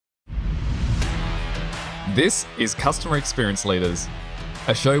This is Customer Experience Leaders,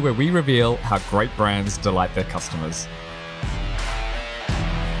 a show where we reveal how great brands delight their customers.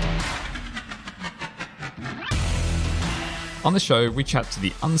 On the show, we chat to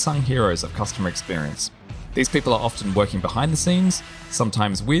the unsung heroes of customer experience. These people are often working behind the scenes,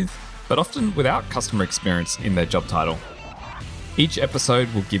 sometimes with, but often without customer experience in their job title. Each episode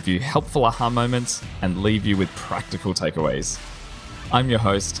will give you helpful aha moments and leave you with practical takeaways. I'm your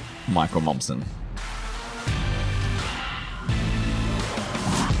host, Michael Momsen.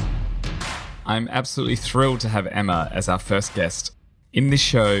 I'm absolutely thrilled to have Emma as our first guest. In this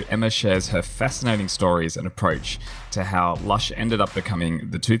show, Emma shares her fascinating stories and approach to how Lush ended up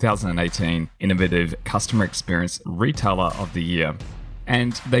becoming the 2018 Innovative Customer Experience Retailer of the Year.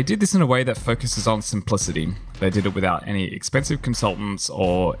 And they did this in a way that focuses on simplicity. They did it without any expensive consultants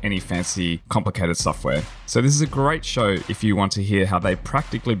or any fancy, complicated software. So this is a great show if you want to hear how they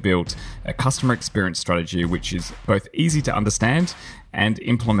practically built a customer experience strategy which is both easy to understand and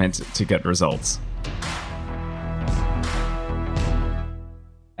implement to get results.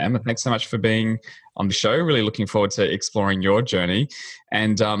 Emma, thanks so much for being on the show. Really looking forward to exploring your journey.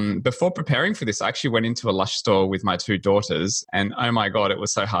 And before preparing for this, I actually went into a Lush store with my two daughters, and oh my God, it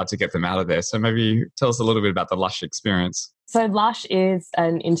was so hard to get them out of there. So maybe tell us a little bit about the Lush experience. So Lush is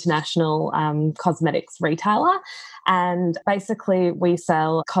an international cosmetics retailer, and basically we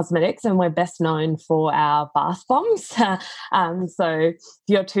sell cosmetics, and we're best known for our bath bombs. So if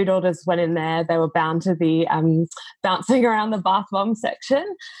your two daughters went in there, they were bound to be bouncing around the bath bomb section.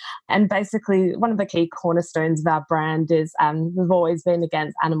 And basically one of the key cornerstones of our brand is we've always been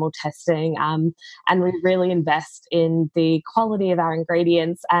against animal testing, and we really invest in the quality of our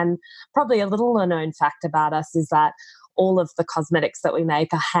ingredients. And probably a little known fact about us is that all of the cosmetics that we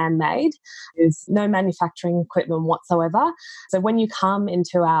make are handmade. There's no manufacturing equipment whatsoever. So when you come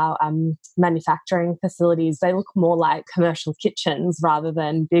into our manufacturing facilities, they look more like commercial kitchens rather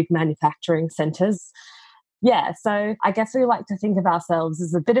than big manufacturing centres. Yeah, so I guess we like to think of ourselves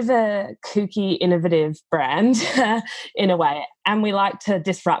as a bit of a kooky, innovative brand in a way. And we like to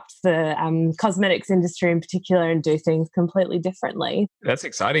disrupt the cosmetics industry in particular and do things completely differently. That's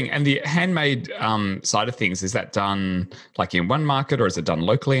exciting. And the handmade side of things, is that done like in one market or is it done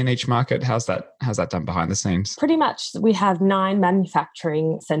locally in each market? How's that done behind the scenes? Pretty much we have 9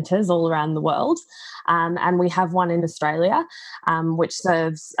 manufacturing centres all around the world. And we have one in Australia, which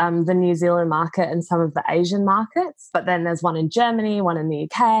serves the New Zealand market and some of the Asian markets. But then there's one in Germany, one in the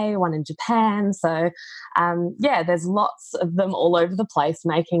UK, one in Japan. So there's lots of them all over the place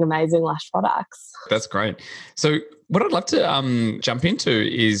making amazing Lush products. That's great. So what I'd love to jump into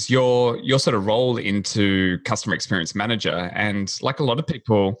is your sort of role into customer experience manager. And like a lot of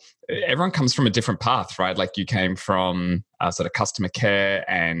people, everyone comes from a different path, right? Like you came from sort of customer care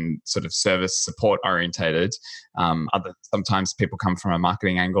and sort of service support orientated. Sometimes people come from a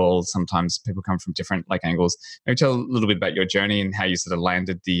marketing angle. Sometimes people come from different angles. Maybe tell a little bit about your journey and how you sort of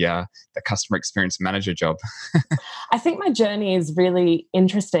landed the customer experience manager job. I think my journey is really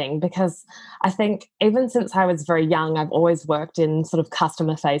interesting because I think even since I was very young, I've always worked in sort of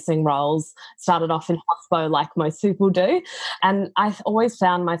customer facing roles, started off in hospo like most people do. And I've always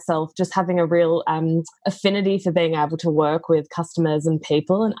found myself just having a real affinity for being able to work with customers and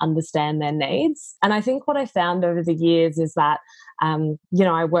people and understand their needs. And I think what I found over the years is that,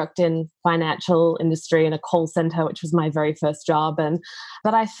 I worked in financial industry in a call center, which was my very first job.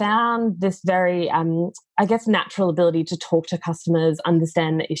 But I found this very, natural ability to talk to customers,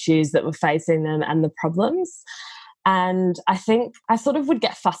 understand the issues that were facing them and the problems. And I think I sort of would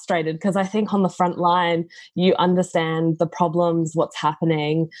get frustrated because I think on the front line, you understand the problems, what's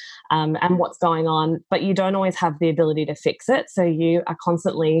happening, and what's going on, but you don't always have the ability to fix it. So you are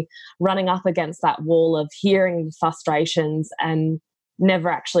constantly running up against that wall of hearing the frustrations and never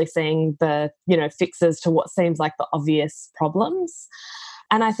actually seeing the, fixes to what seems like the obvious problems.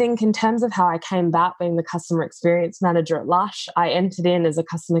 And I think in terms of how I came about being the customer experience manager at Lush, I entered in as a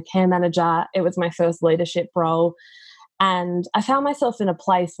customer care manager. It was my first leadership role. And I found myself in a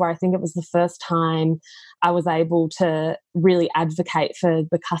place where I think it was the first time I was able to really advocate for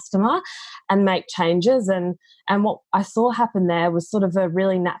the customer and make changes. And what I saw happen there was sort of a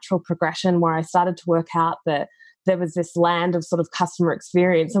really natural progression where I started to work out that there was this land of sort of customer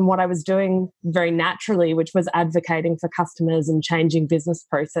experience and what I was doing very naturally, which was advocating for customers and changing business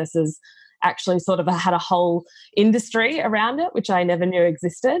processes, actually sort of had a whole industry around it, which I never knew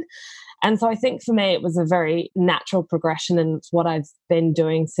existed. And so I think for me, it was a very natural progression and it's what I've been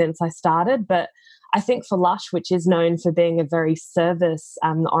doing since I started. But I think for Lush, which is known for being a very service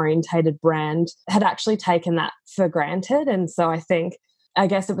orientated brand, had actually taken that for granted. And so I think I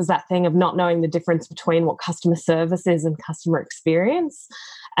guess it was that thing of not knowing the difference between what customer service is and customer experience.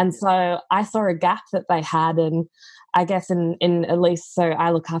 And so I saw a gap that they had. And I guess in at least, so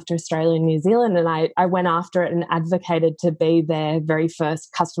I look after Australia and New Zealand, and I went after it and advocated to be their very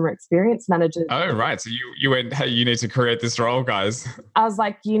first customer experience manager. Oh, right. So you went, hey, you need to create this role, guys. I was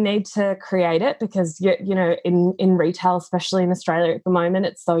like, you need to create it because, you know, in retail, especially in Australia at the moment,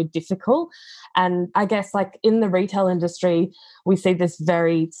 it's so difficult. And I guess like in the retail industry, we see this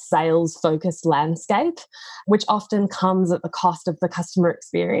very sales focused landscape, which often comes at the cost of the customer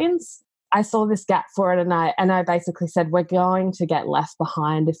experience. I saw this gap for it, and I basically said, we're going to get left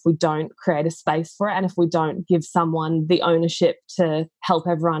behind if we don't create a space for it, and if we don't give someone the ownership to help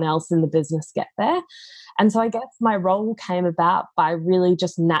everyone else in the business get there. And so I guess my role came about by really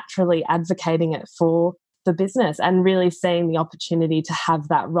just naturally advocating it for the business and really seeing the opportunity to have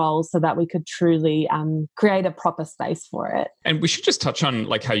that role so that we could truly create a proper space for it. And we should just touch on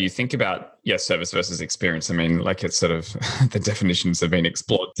like how you think about service versus experience. I mean, like it's sort of the definitions have been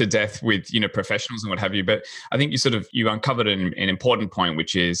explored to death with, you know, professionals and what have you. But I think you uncovered an important point,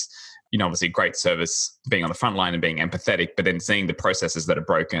 which is, you know, obviously great service, being on the front line and being empathetic, but then seeing the processes that are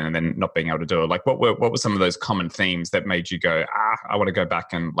broken and then not being able to do it. Like what were some of those common themes that made you go, I want to go back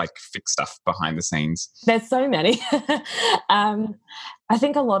and like fix stuff behind the scenes? There's so many. I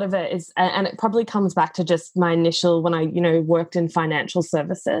think a lot of it is, and it probably comes back to just my initial, when I, you know, worked in financial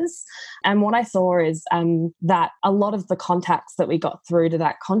services. And what I saw is that a lot of the contacts that we got through to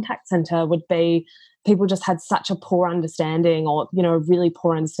that contact center would be people just had such a poor understanding, or, you know, a really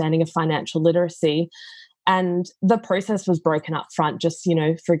poor understanding of financial literacy. And the process was broken up front. Just, you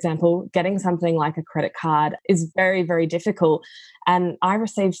know, for example, getting something like a credit card is very, very difficult. And I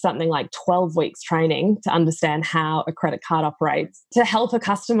received something like 12 weeks training to understand how a credit card operates, to help a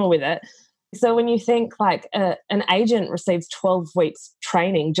customer with it. So when you think like an agent receives 12 weeks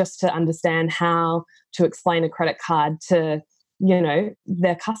training just to understand how to explain a credit card to, you know,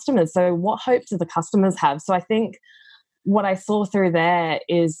 their customers. So what hope do the customers have? So I think what I saw through there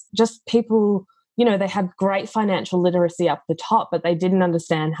is just people, you know, they had great financial literacy up the top, but they didn't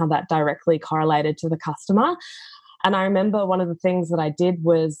understand how that directly correlated to the customer. And I remember one of the things that I did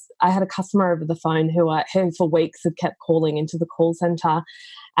was I had a customer over the phone who for weeks had kept calling into the call center.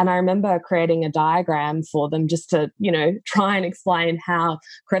 And I remember creating a diagram for them just to, you know, try and explain how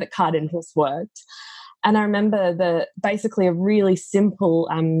credit card interest worked. And I remember basically a really simple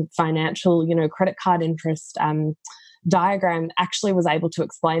financial, you know, credit card interest diagram actually was able to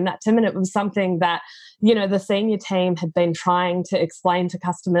explain that to them. And it was something that, you know, the senior team had been trying to explain to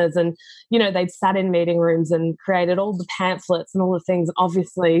customers. And, you know, they'd sat in meeting rooms and created all the pamphlets and all the things.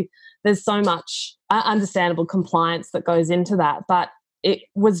 Obviously, there's so much understandable compliance that goes into that. But it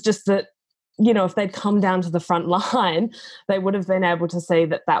was just that, you know, if they'd come down to the front line, they would have been able to see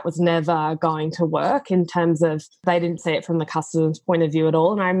that that was never going to work, in terms of they didn't see it from the customer's point of view at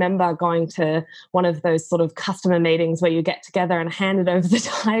all. And I remember going to one of those sort of customer meetings where you get together and handed over the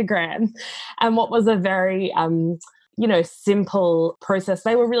diagram. And what was a very, you know, simple process,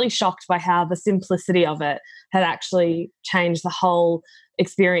 they were really shocked by how the simplicity of it had actually changed the whole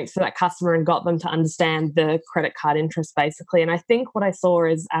experience for that customer and got them to understand the credit card interest, basically. And I think what I saw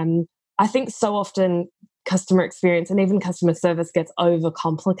is, I think so often customer experience and even customer service gets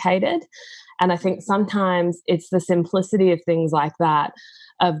overcomplicated. And I think sometimes it's the simplicity of things like that,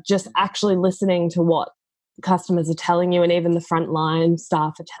 of just actually listening to what customers are telling you and even the frontline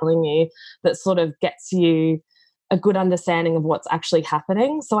staff are telling you, that sort of gets you a good understanding of what's actually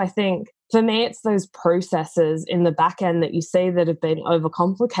happening. So I think for me, it's those processes in the back end that you see that have been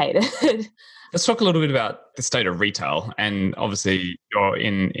overcomplicated. Let's talk a little bit about the state of retail. And obviously you're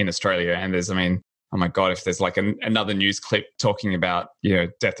in Australia, and there's, I mean, oh my God, if there's like another news clip talking about, you know,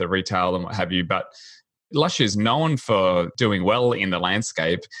 death of retail and what have you. But Lush is known for doing well in the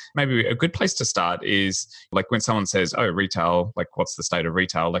landscape. Maybe a good place to start is like when someone says, oh, retail, like what's the state of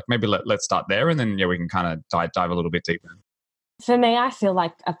retail? Like maybe let's start there, and then we can kind of dive a little bit deeper. For me, I feel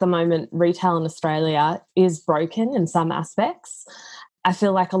like at the moment, retail in Australia is broken in some aspects. I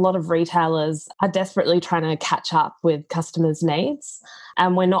feel like a lot of retailers are desperately trying to catch up with customers' needs,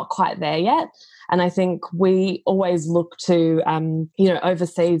 and we're not quite there yet. And I think we always look to, you know,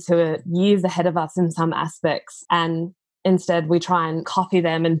 overseas who are years ahead of us in some aspects, and instead we try and copy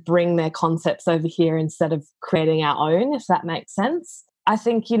them and bring their concepts over here instead of creating our own, if that makes sense. I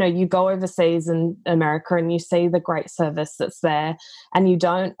think, you know, you go overseas in America and you see the great service that's there, and you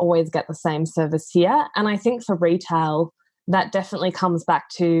don't always get the same service here. And I think for retail, that definitely comes back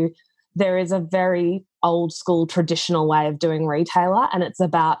to, there is a very old school traditional way of doing retailer, and it's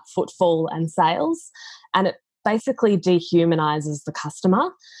about footfall and sales. And it basically dehumanizes the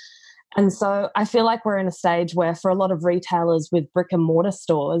customer. And so I feel like we're in a stage where for a lot of retailers with brick and mortar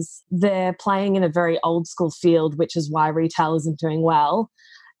stores, they're playing in a very old school field, which is why retail isn't doing well.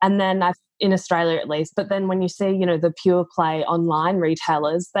 And then in Australia at least, but then when you see, the pure play online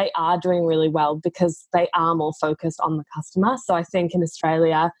retailers, they are doing really well because they are more focused on the customer. So I think in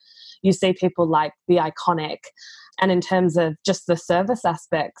Australia, you see people like The Iconic, and in terms of just the service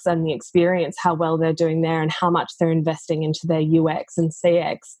aspects and the experience, how well they're doing there and how much they're investing into their UX and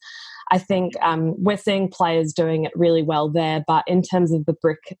CX. I think we're seeing players doing it really well there, but in terms of the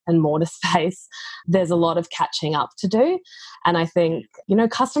brick and mortar space, there's a lot of catching up to do. And I think,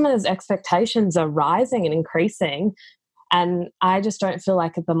 customers' expectations are rising and increasing. And I just don't feel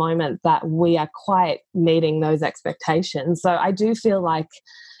like at the moment that we are quite meeting those expectations. So I do feel like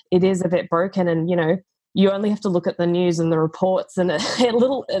it is a bit broken, and, you only have to look at the news and the reports and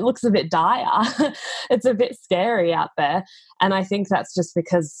it looks a bit dire. It's a bit scary out there. And I think that's just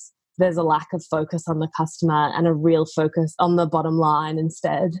because there's a lack of focus on the customer and a real focus on the bottom line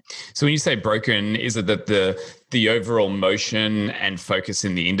instead. So when you say broken, is it that the overall motion and focus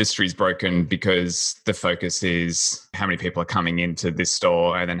in the industry is broken because the focus is how many people are coming into this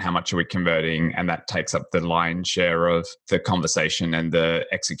store and then how much are we converting, and that takes up the lion's share of the conversation and the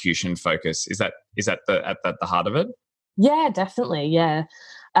execution focus? Is that at the heart of it? Yeah, definitely. Yeah.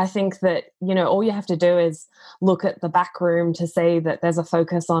 I think that, all you have to do is look at the back room to see that there's a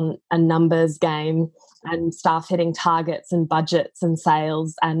focus on a numbers game and staff hitting targets and budgets and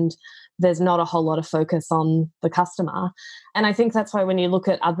sales, and there's not a whole lot of focus on the customer. And I think that's why when you look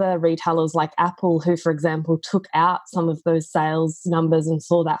at other retailers like Apple, who, for example, took out some of those sales numbers and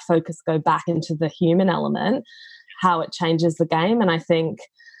saw that focus go back into the human element, how it changes the game. And I think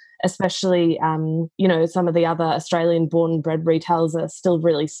especially, some of the other Australian-born and bred retailers are still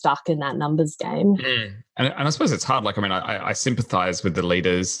really stuck in that numbers game. And I suppose it's hard. I sympathise with the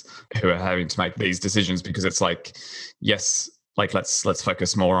leaders who are having to make these decisions, because it's like, yes, let's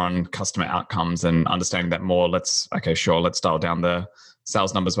focus more on customer outcomes and understanding that more. Let's dial down the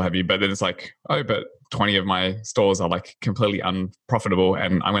sales numbers, what have you. But then it's like, oh, but 20 of my stores are completely unprofitable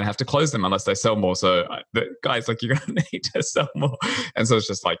and I'm going to have to close them unless they sell more. So guys, you're going to need to sell more. And so it's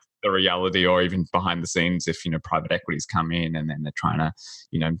just the reality, or even behind the scenes, if, private equities come in and then they're trying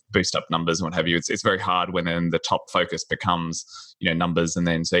to, boost up numbers and what have you. It's very hard when then the top focus becomes, numbers. And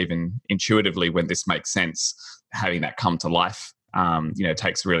then so even intuitively, when this makes sense, having that come to life,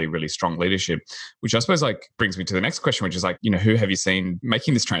 takes really, really strong leadership, which I suppose brings me to the next question, which is who have you seen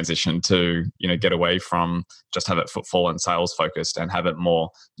making this transition to, get away from just have it footfall and sales focused and have it more,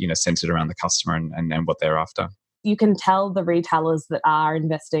 centered around the customer and what they're after? You can tell the retailers that are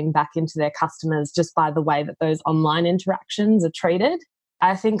investing back into their customers just by the way that those online interactions are treated.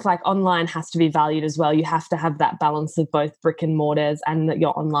 I think online has to be valued as well. You have to have that balance of both brick and mortars and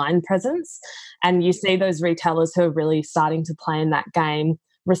your online presence. And you see those retailers who are really starting to play in that game,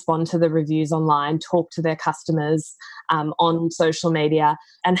 respond to the reviews online, talk to their customers on social media,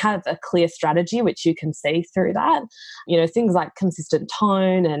 and have a clear strategy, which you can see through that. Things like consistent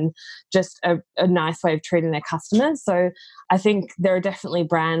tone and just a nice way of treating their customers. So I think there are definitely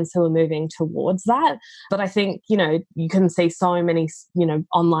brands who are moving towards that. But I think, you can see so many,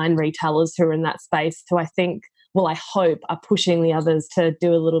 online retailers who are in that space who I think, I hope, are pushing the others to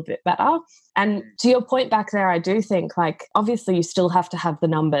do a little bit better. And to your point back there, I do think obviously you still have to have the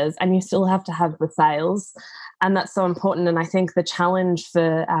numbers and you still have to have the sales. And that's so important. And I think the challenge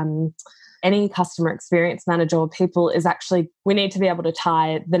for any customer experience manager or people is actually we need to be able to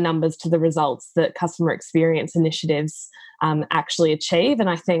tie the numbers to the results that customer experience initiatives actually achieve. And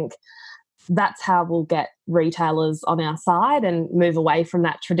I think that's how we'll get retailers on our side and move away from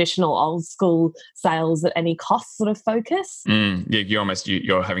that traditional old school sales at any cost sort of focus. Yeah,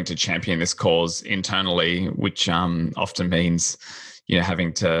 you're having to champion this cause internally, which often means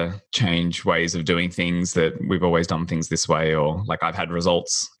having to change ways of doing things that we've always done things this way, or I've had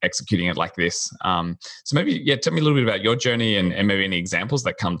results executing it like this. So maybe, tell me a little bit about your journey and maybe any examples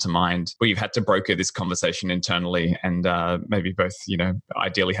that come to mind where you've had to broker this conversation internally and maybe both,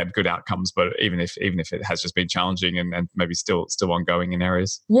 ideally had good outcomes, but even if it has just been challenging and maybe still ongoing in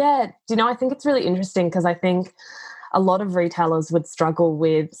areas. Yeah. I think it's really interesting because I think a lot of retailers would struggle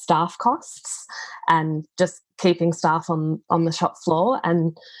with staff costs and just keeping staff on the shop floor.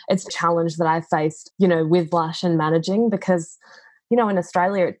 And it's a challenge that I've faced, with Lush and managing because, in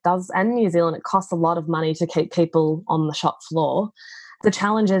Australia it does, and New Zealand, it costs a lot of money to keep people on the shop floor. The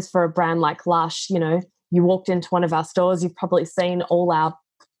challenge is for a brand like Lush, you walked into one of our stores, you've probably seen all our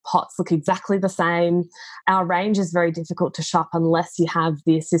pots look exactly the same. Our range is very difficult to shop unless you have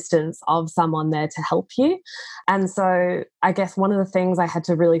the assistance of someone there to help you. And so I guess one of the things I had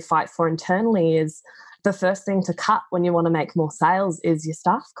to really fight for internally is the first thing to cut when you want to make more sales is your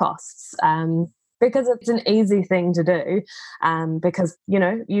staff costs. Because it's an easy thing to do, because,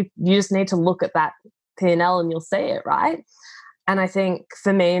 you just need to look at that P&L and you'll see it, right? And I think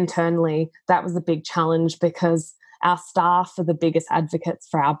for me internally, that was a big challenge because our staff are the biggest advocates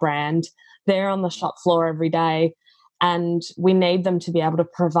for our brand. They're on the shop floor every day, and we need them to be able to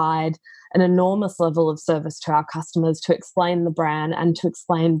provide an enormous level of service to our customers, to explain the brand and to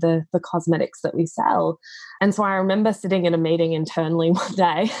explain the cosmetics that we sell. And so I remember sitting in a meeting internally one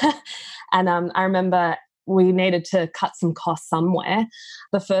day and I remember we needed to cut some costs somewhere.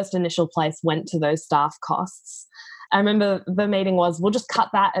 The first initial place went to those staff costs. I remember the meeting was, we'll just cut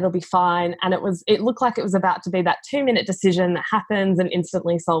that, it'll be fine. And it looked like it was about to be that 2-minute decision that happens and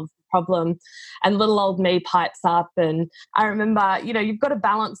instantly solves the problem. And little old me pipes up. And I remember, you've got to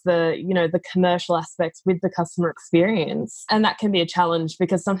balance the commercial aspects with the customer experience. And that can be a challenge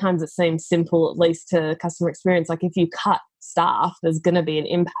because sometimes it seems simple, at least to customer experience. Like if you cut staff, there's going to be an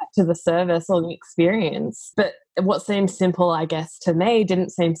impact to the service or the experience. But what seemed simple, I guess, to me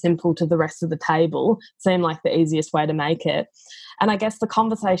didn't seem simple to the rest of the table. It seemed like the easiest way to make it. And I guess the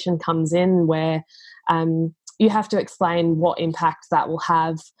conversation comes in where you have to explain what impact that will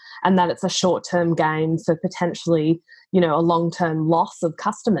have and that it's a short-term gain for potentially, a long-term loss of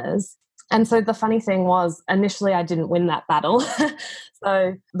customers. And so the funny thing was, initially I didn't win that battle.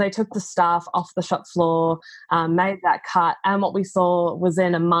 So they took the staff off the shop floor, made that cut. And what we saw was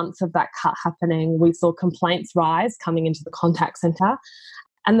in a month of that cut happening, we saw complaints rise coming into the contact centre.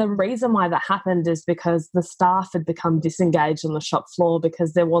 And the reason why that happened is because the staff had become disengaged on the shop floor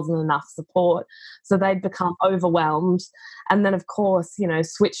because there wasn't enough support. So they'd become overwhelmed. And then, of course,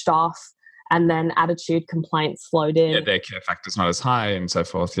 switched off. And then attitude complaints flowed in. Yeah, their care factor's not as high and so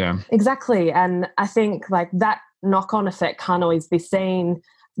forth, yeah. Exactly. And I think that knock-on effect can't always be seen,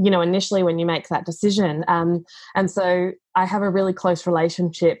 initially when you make that decision. And so I have a really close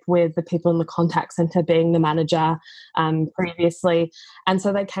relationship with the people in the contact centre, being the manager previously. And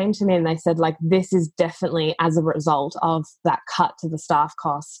so they came to me and they said, this is definitely as a result of that cut to the staff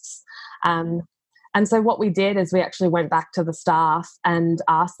costs. And so what we did is we actually went back to the staff and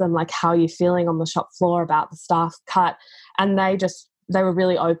asked them, how are you feeling on the shop floor about the staff cut? And they were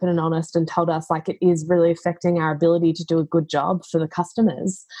really open and honest and told us it is really affecting our ability to do a good job for the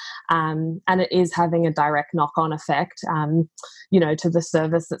customers. And it is having a direct knock-on effect, to the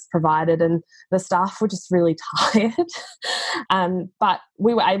service that's provided. And the staff were just really tired. But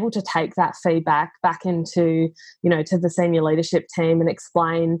we were able to take that feedback back into, to the senior leadership team and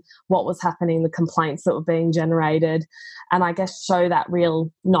explain what was happening, the complaints that were being generated, and I guess show that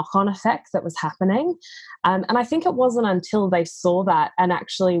real knock-on effect that was happening. And I think it wasn't until they saw that, and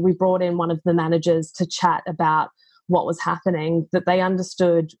actually we brought in one of the managers to chat about what was happening, that they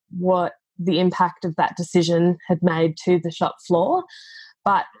understood what the impact of that decision had made to the shop floor.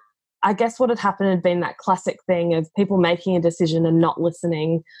 But I guess what had happened had been that classic thing of people making a decision and not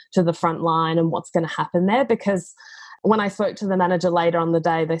listening to the front line and what's going to happen there. Because when I spoke to the manager later on the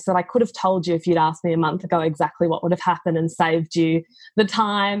day, they said, I could have told you if you'd asked me a month ago exactly what would have happened and saved you the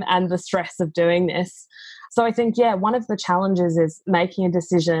time and the stress of doing this. So I think, one of the challenges is making a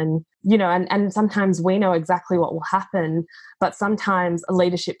decision, and sometimes we know exactly what will happen, but sometimes a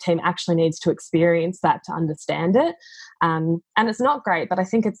leadership team actually needs to experience that to understand it. And it's not great, but I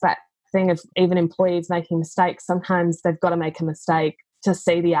think it's that thing of even employees making mistakes. Sometimes they've got to make a mistake to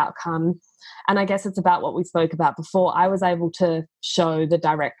see the outcome. And I guess it's about what we spoke about before. I was able to show the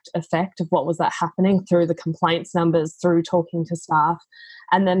direct effect of what was that happening through the complaints numbers, through talking to staff,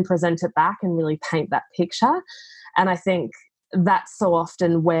 and then present it back and really paint that picture. And I think that's so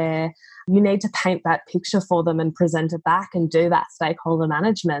often where you need to paint that picture for them and present it back and do that stakeholder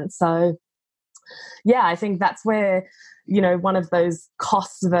management. So I think that's where, one of those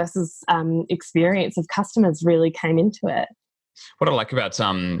costs versus experience of customers really came into it. What I like about,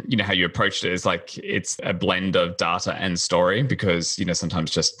 how you approached it is it's a blend of data and story, because,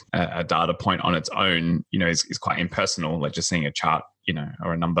 sometimes just a data point on its own, is quite impersonal, like just seeing a chart,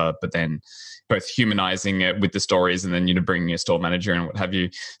 or a number, but then both humanizing it with the stories and then, bringing your store manager and what have you.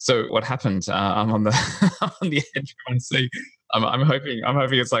 So what happened? I'm on the, on the edge, I want to see. I'm hoping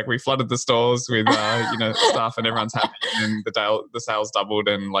it's like we flooded the stores with staff and everyone's happy, and then the sales doubled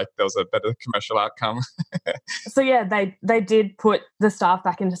and like there was a better commercial outcome. So yeah, they did put the staff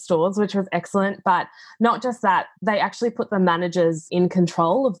back into stores, which was excellent. But not just that, they actually put the managers in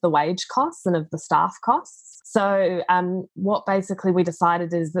control of the wage costs and of the staff costs. So what basically we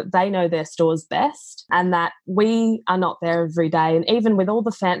decided is that they know their stores best and that we are not there every day. And even with all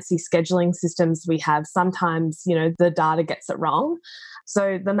the fancy scheduling systems we have, sometimes, the data gets it wrong.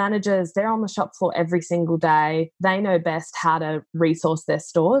 So the managers, they're on the shop floor every single day. They know best how to resource their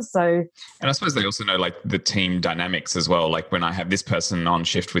stores. And I suppose they also know like the team dynamics as well. Like when I have this person on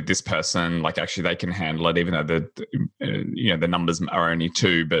shift with this person, like actually they can handle it, even though the numbers are only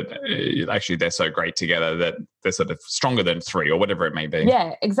two, but actually they're so great together that they're sort of stronger than three or whatever it may be.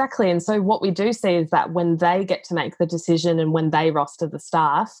 Yeah, exactly. And so what we do see is that when they get to make the decision and when they roster the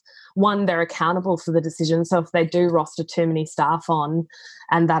staff, one, they're accountable for the decision. So if they do roster too many staff on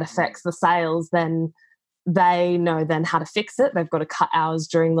and that affects the sales, then they know then how to fix it. They've got to cut hours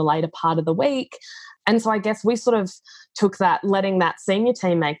during the later part of the week. And so I guess we sort of took that, letting that senior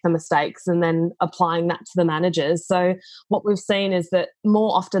team make the mistakes and then applying that to the managers. So what we've seen is that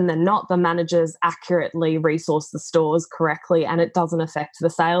more often than not, the managers accurately resource the stores correctly and it doesn't affect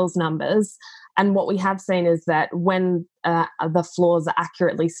the sales numbers. And what we have seen is that when the floors are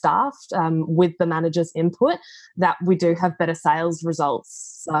accurately staffed with the manager's input, that we do have better sales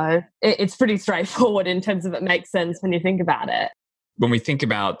results. So it's pretty straightforward in terms of it makes sense when you think about it. When we think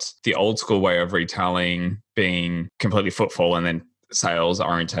about the old school way of retailing being completely footfall and then sales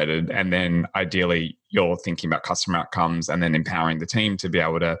orientated, and then ideally you're thinking about customer outcomes and then empowering the team to be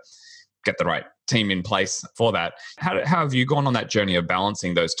able to get the right team in place for that. How have you gone on that journey of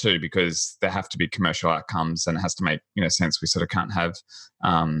balancing those two? Because there have to be commercial outcomes and it has to make sense. We sort of can't have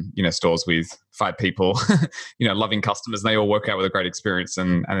stores with 5 people loving customers and they all work out with a great experience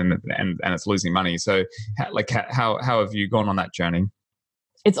and it's losing money. So how have you gone on that journey?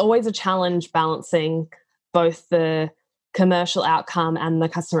 It's always a challenge balancing both the commercial outcome and the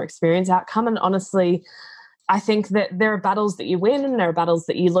customer experience outcome. And honestly, I think that there are battles that you win and there are battles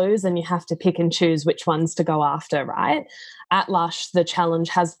that you lose, and you have to pick and choose which ones to go after, right? At Lush, the challenge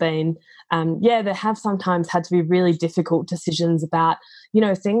has been, there have sometimes had to be really difficult decisions about,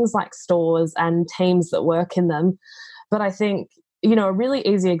 things like stores and teams that work in them. But I think, a really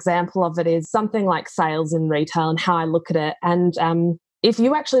easy example of it is something like sales in retail and how I look at it. And if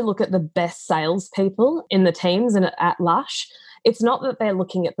you actually look at the best salespeople in the teams and at Lush, it's not that they're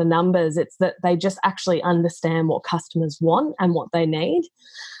looking at the numbers, it's that they just actually understand what customers want and what they need.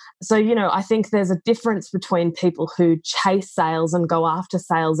 So, I think there's a difference between people who chase sales and go after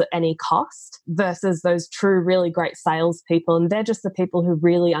sales at any cost versus those true, really great salespeople. And they're just the people who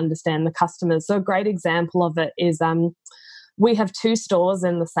really understand the customers. So a great example of it is we have 2 stores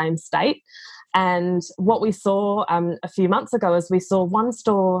in the same state. And what we saw a few months ago is we saw one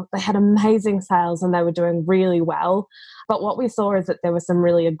store, they had amazing sales and they were doing really well. But what we saw is that there were some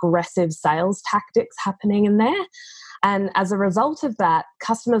really aggressive sales tactics happening in there. And as a result of that,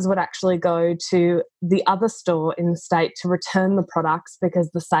 customers would actually go to the other store in the state to return the products because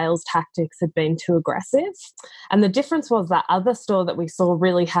the sales tactics had been too aggressive. And the difference was that other store that we saw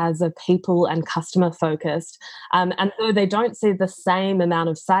really has a people and customer focused. And though they don't see the same amount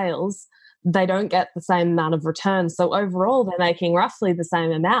of sales, they don't get the same amount of returns. So overall, they're making roughly the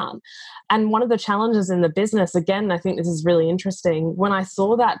same amount. And one of the challenges in the business, again, I think this is really interesting, when I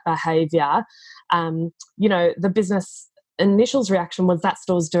saw that behavior, the business initial's reaction was that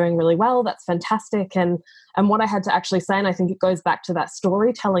store's doing really well, that's fantastic. And what I had to actually say, and I think it goes back to that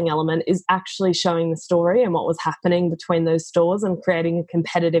storytelling element, is actually showing the story and what was happening between those stores and creating a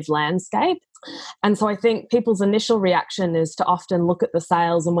competitive landscape. And so I think people's initial reaction is to often look at the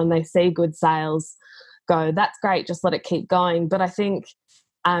sales and when they see good sales, go, that's great, just let it keep going. But I think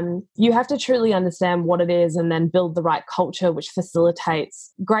you have to truly understand what it is and then build the right culture which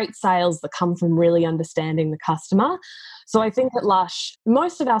facilitates great sales that come from really understanding the customer. So I think at Lush,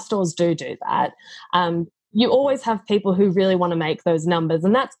 most of our stores do that. You always have people who really want to make those numbers,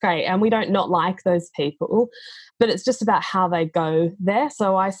 and that's great. And we don't not like those people, but it's just about how they go there.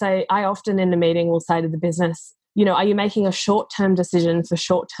 So I often in a meeting will say to the business, are you making a short-term decision for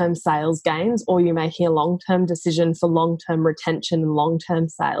short-term sales gains, or are you making a long-term decision for long-term retention and long-term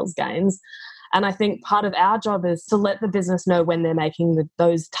sales gains? And I think part of our job is to let the business know when they're making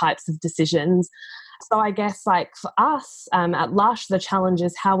those types of decisions. So I guess for us at Lush, the challenge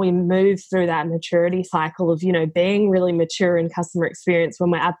is how we move through that maturity cycle of, being really mature in customer experience when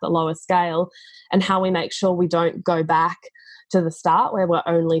we're at the lower scale, and how we make sure we don't go back to the start where we're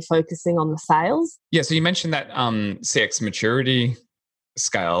only focusing on the sales. Yeah. So you mentioned that CX maturity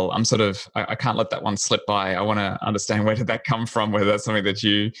scale. I can't let that one slip by. I want to understand, where did that come from? Whether that's something that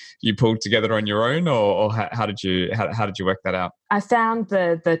you pulled together on your own, or how did you work that out? I found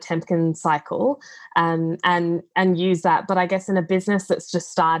the Temkin cycle and use that. But I guess in a business that's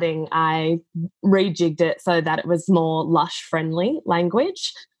just starting, I rejigged it so that it was more Lush friendly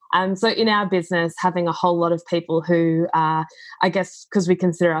language. So in our business, having a whole lot of people who are, I guess, because we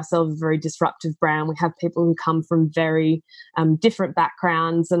consider ourselves a very disruptive brand, we have people who come from very different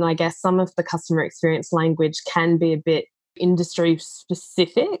backgrounds. And I guess some of the customer experience language can be a bit industry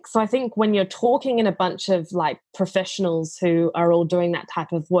specific. So I think when you're talking in a bunch of like professionals who are all doing that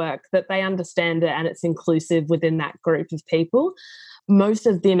type of work, that they understand it and it's inclusive within that group of people. Most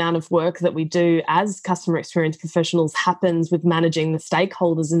of the amount of work that we do as customer experience professionals happens with managing the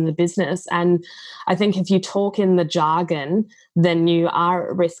stakeholders in the business. And I think if you talk in the jargon, then you are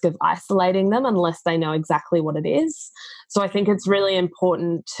at risk of isolating them unless they know exactly what it is. So I think it's really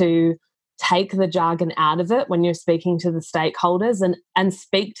important to take the jargon out of it when you're speaking to the stakeholders and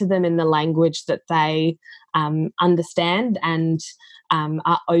speak to them in the language that they understand and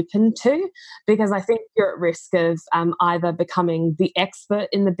are open to, because I think you're at risk of either becoming the expert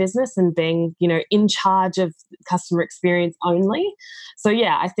in the business and being, in charge of customer experience only. So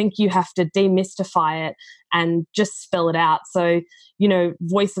yeah, I think you have to demystify it and just spell it out. So,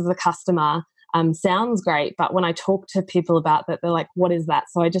 voice of the customer sounds great, but when I talk to people about that, they're like, what is that?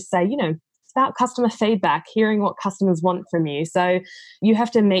 So I just say, it's about customer feedback, hearing what customers want from you. So you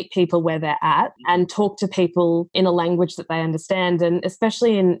have to meet people where they're at and talk to people in a language that they understand. And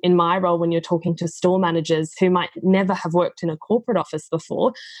especially in my role, when you're talking to store managers who might never have worked in a corporate office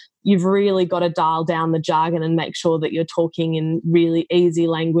before, you've really got to dial down the jargon and make sure that you're talking in really easy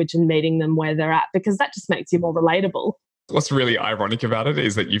language and meeting them where they're at, because that just makes you more relatable. What's really ironic about it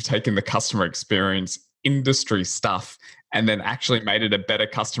is that you've taken the customer experience industry stuff and then actually made it a better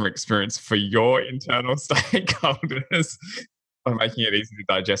customer experience for your internal stakeholders by making it easy to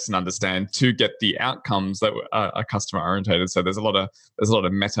digest and understand to get the outcomes that are customer oriented. So there's a lot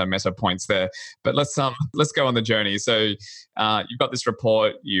of meta points there. But let's go on the journey. So you've got this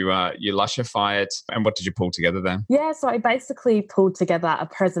report, you Lushify it, and what did you pull together then? Yeah, so I basically pulled together a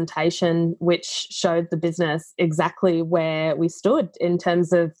presentation which showed the business exactly where we stood in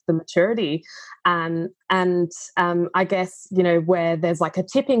terms of the maturity. And I guess, where there's like a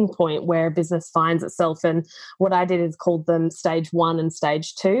tipping point where a business finds itself. And what I did is called them stage 1 and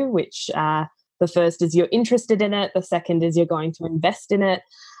stage 2, which the first is you're interested in it. The second is you're going to invest in it.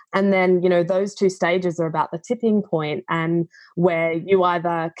 And then, those 2 stages are about the tipping point, and where you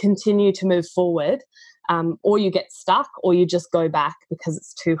either continue to move forward or you get stuck or you just go back because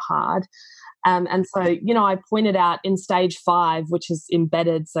it's too hard. And so, I pointed out in stage 5, which is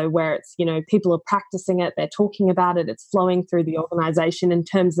embedded, so where it's, people are practicing it, they're talking about it, it's flowing through the organization in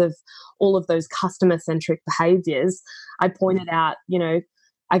terms of all of those customer-centric behaviors. I pointed out,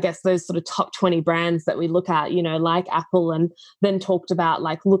 I guess those sort of top 20 brands that we look at, like Apple, and then talked about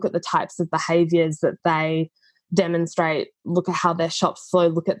look at the types of behaviors that they demonstrate, look at how their shops flow,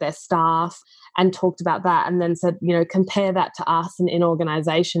 look at their staff, and talked about that, and then said, compare that to us, and in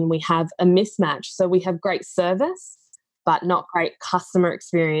organization we have a mismatch. So we have great service but not great customer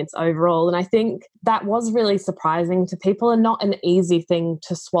experience overall. And I think that was really surprising to people and not an easy thing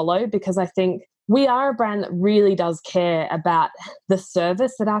to swallow, because I think we are a brand that really does care about the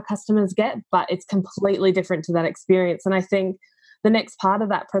service that our customers get, but it's completely different to that experience. And I think the next part of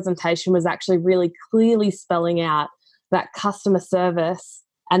that presentation was actually really clearly spelling out that customer service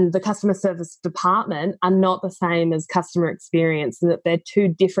and the customer service department are not the same as customer experience, and that they're 2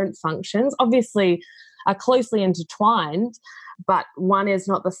 different functions. Obviously, are closely intertwined, but one is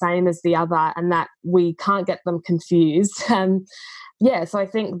not the same as the other, and that we can't get them confused. So I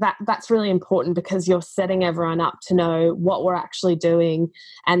think that's really important, because you're setting everyone up to know what we're actually doing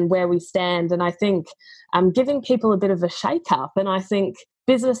and where we stand. And I think giving people a bit of a shake-up, and I think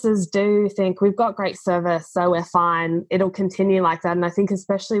businesses do think we've got great service, so we're fine, it'll continue like that. And I think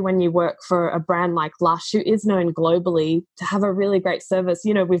especially when you work for a brand like Lush, who is known globally to have a really great service,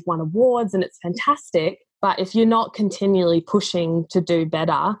 we've won awards and it's fantastic. But if you're not continually pushing to do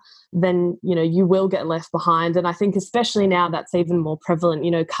better, then, you will get left behind. And I think especially now that's even more prevalent.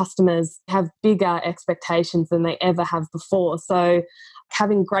 Customers have bigger expectations than they ever have before. So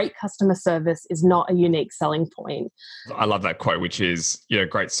having great customer service is not a unique selling point. I love that quote, which is,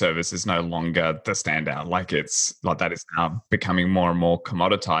 great service is no longer the standout. It's like that is now becoming more and more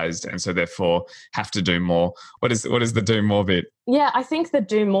commoditized, and so therefore have to do more. What is the do more bit? Yeah, I think the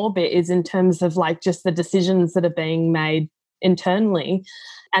do more bit is in terms of just the decisions that are being made internally,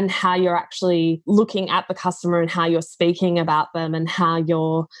 and how you're actually looking at the customer and how you're speaking about them and how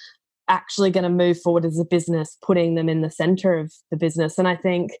you're actually going to move forward as a business, putting them in the center of the business. And I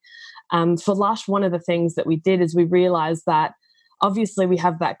think for Lush, one of the things that we did is we realized that obviously we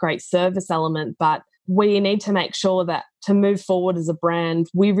have that great service element, but we need to make sure that to move forward as a brand,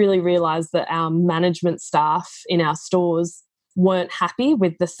 we really realized that our management staff in our stores weren't happy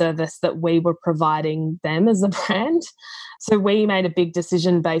with the service that we were providing them as a brand. So we made a big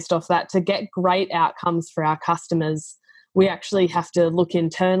decision based off that. To get great outcomes for our customers, we actually have to look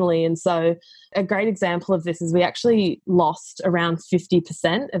internally. And so a great example of this is we actually lost around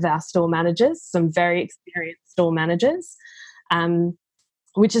 50% of our store managers, some very experienced store managers,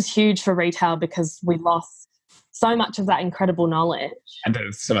 which is huge for retail because we lost so much of that incredible knowledge. And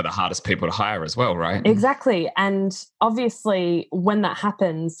they're some of the hardest people to hire as well, right? Exactly. And obviously when that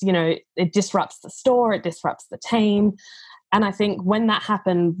happens, it disrupts the store, it disrupts the team. And I think when that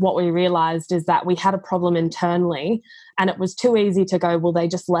happened, what we realized is that we had a problem internally, and it was too easy to go, well, they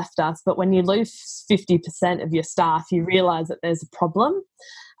just left us. But when you lose 50% of your staff, you realize that there's a problem.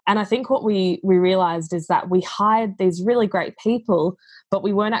 And I think what we realized is that we hired these really great people, but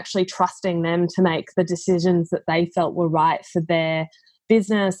we weren't actually trusting them to make the decisions that they felt were right for their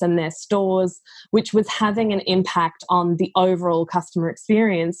business and their stores, which was having an impact on the overall customer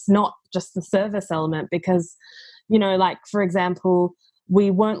experience, not just the service element. Because, like, for example, we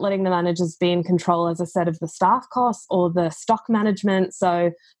weren't letting the managers be in control, as I said, of the staff costs or the stock management.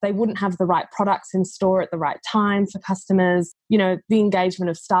 So they wouldn't have the right products in store at the right time for customers. The engagement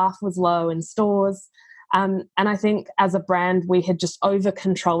of staff was low in stores. And I think as a brand, we had just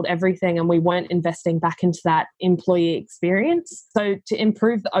over-controlled everything and we weren't investing back into that employee experience. So to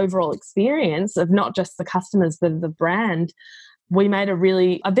improve the overall experience of not just the customers, but the brand, we made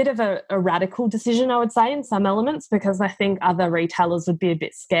a bit of a radical decision, I would say, in some elements, because I think other retailers would be a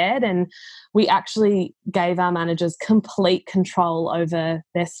bit scared. And we actually gave our managers complete control over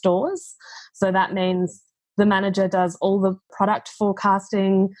their stores. So that means the manager does all the product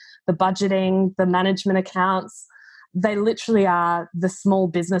forecasting, the budgeting, the management accounts. They literally are the small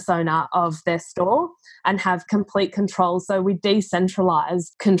business owner of their store and have complete control. So we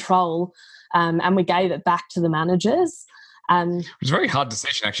decentralized control and we gave it back to the managers. It's a very hard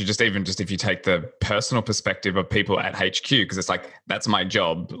decision, actually, just if you take the personal perspective of people at HQ, because it's like, that's my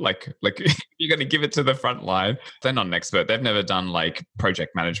job. Like you're going to give it to the front line. They're not an expert. They've never done like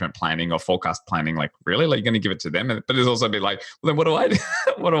project management planning or forecast planning. Like, really? Like, you're going to give it to them? But it's also be like, well, then what do I do?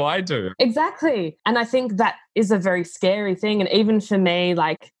 What do I do? Exactly. And I think that is a very scary thing. And even for me,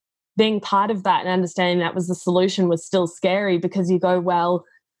 like, being part of that and understanding that was the solution was still scary, because you go, well,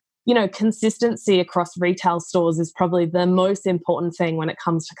 consistency across retail stores is probably the most important thing when it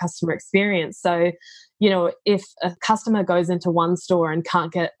comes to customer experience. So, if a customer goes into one store and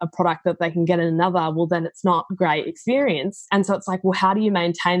can't get a product that they can get in another, well, then it's not a great experience. And so it's like, well, how do you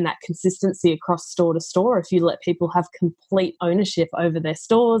maintain that consistency across store to store if you let people have complete ownership over their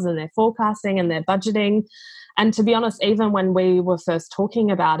stores and their forecasting and their budgeting? And to be honest, even when we were first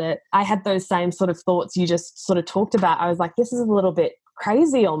talking about it, I had those same sort of thoughts you just sort of talked about. I was like, this is a little bit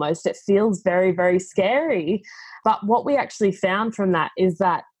crazy almost. It feels very, very scary. But what we actually found from that is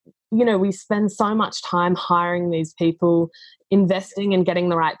that, we spend so much time hiring these people, investing in getting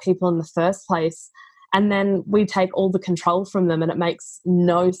the right people in the first place, and then we take all the control from them and it makes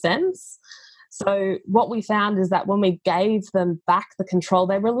no sense. So what we found is that when we gave them back the control,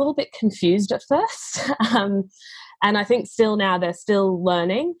 they were a little bit confused at first. And I think still now they're still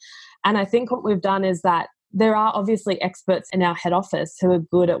learning. And I think what we've done is that there are obviously experts in our head office who are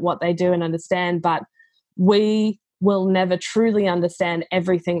good at what they do and understand, but we will never truly understand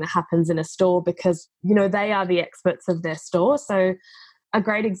everything that happens in a store because, they are the experts of their store. So a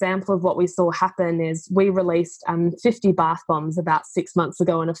great example of what we saw happen is we released 50 bath bombs about 6 months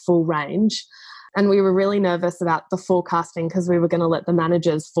ago in a full range. And we were really nervous about the forecasting because we were going to let the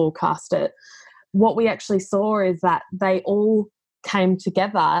managers forecast it. What we actually saw is that they all came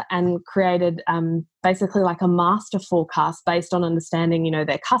together and created basically like a master forecast based on understanding,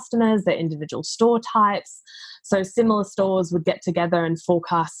 their customers, their individual store types. So similar stores would get together and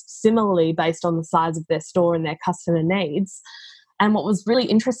forecast similarly based on the size of their store and their customer needs. And what was really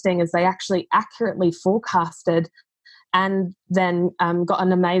interesting is they actually accurately forecasted and then got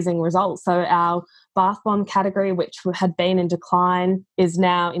an amazing result. So our bath bomb category, which had been in decline, is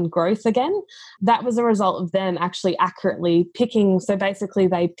now in growth again. That was a result of them actually accurately picking. So basically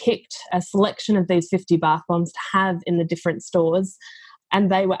they picked a selection of these 50 bath bombs to have in the different stores, and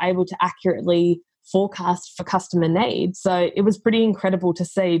they were able to accurately forecast for customer needs. So it was pretty incredible to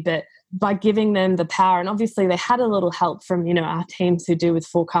see. But by giving them the power, and obviously they had a little help from, our teams who do with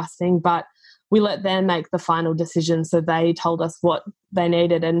forecasting, but we let them make the final decision. So they told us what they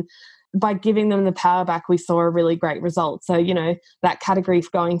needed. And by giving them the power back, we saw a really great result. So, that category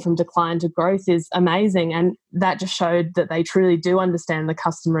going from decline to growth is amazing. And that just showed that they truly do understand the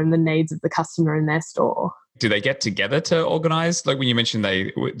customer and the needs of the customer in their store. Do they get together to organize? Like when you mentioned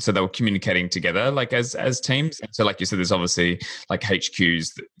they were communicating together, like as teams. So like you said, there's obviously like HQs,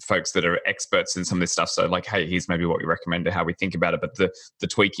 folks that are experts in some of this stuff. So like, hey, here's maybe what we recommend or how we think about it. But the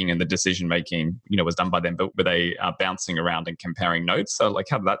tweaking and the decision making, was done by them. But were they bouncing around and comparing notes? So like,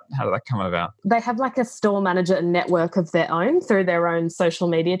 how did that come about? They have like a store manager network of their own through their own social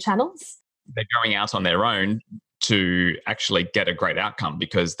media channels. They're going out on their own to actually get a great outcome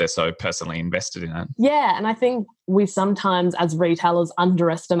because they're so personally invested in it. Yeah, and I think we sometimes as retailers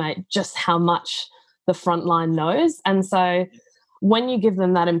underestimate just how much the frontline knows. And so when you give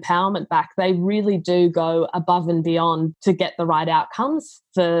them that empowerment back, they really do go above and beyond to get the right outcomes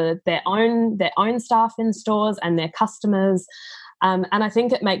for their own staff in stores and their customers. And I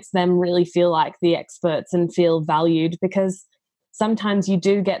think it makes them really feel like the experts and feel valued, because sometimes you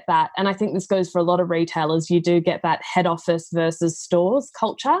do get that, and I think this goes for a lot of retailers, you do get that head office versus stores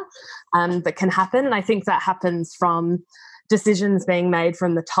culture that can happen. And I think that happens from decisions being made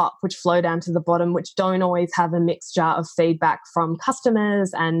from the top, which flow down to the bottom, which don't always have a mixture of feedback from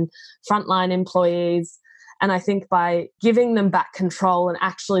customers and frontline employees. And I think by giving them back control and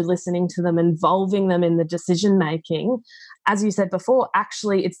actually listening to them, involving them in the decision making, as you said before,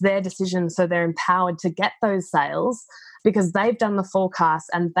 actually it's their decision, so they're empowered to get those sales because they've done the forecast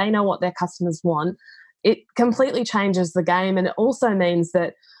and they know what their customers want. It completely changes the game. And it also means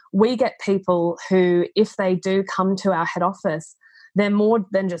that we get people who, if they do come to our head office, they're more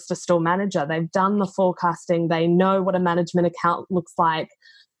than just a store manager. They've done the forecasting. They know what a management account looks like.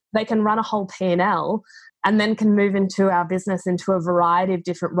 They can run a whole P&L and then can move into our business into a variety of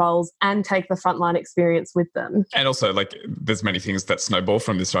different roles and take the frontline experience with them. And also, like, there's many things that snowball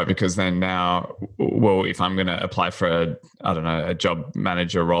from this, right? Because then now, well, if I'm going to apply for a job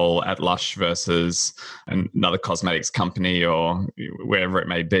manager role at Lush versus another cosmetics company or wherever it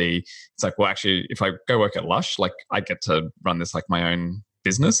may be, it's like, well, actually, if I go work at Lush, like, I get to run this like my own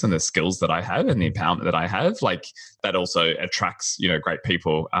business, and the skills that I have and the empowerment that I have, like, that also attracts, great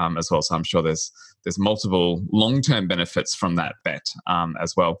people as well. So I'm sure there's multiple long-term benefits from that bet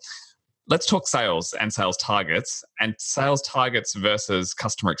as well. Let's talk sales and sales targets versus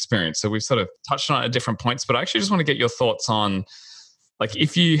customer experience. So we've sort of touched on it at different points, but I actually just want to get your thoughts on, like,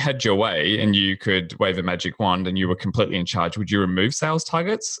 if you had your way and you could wave a magic wand and you were completely in charge, would you remove sales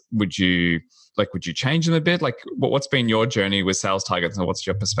targets? Would you change them a bit? Like, what's been your journey with sales targets and what's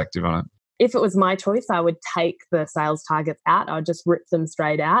your perspective on it? If it was my choice, I would take the sales targets out. I would just rip them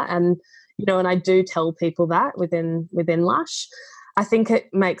straight out. And, and I do tell people that within Lush. I think it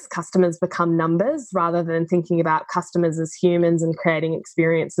makes customers become numbers rather than thinking about customers as humans and creating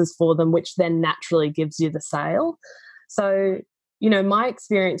experiences for them, which then naturally gives you the sale. So, my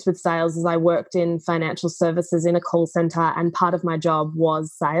experience with sales is I worked in financial services in a call center, and part of my job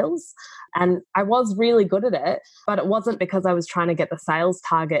was sales. And I was really good at it, but it wasn't because I was trying to get the sales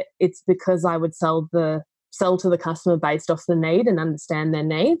target. It's because I would sell to the customer based off the need and understand their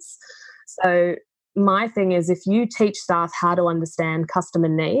needs. So my thing is, if you teach staff how to understand customer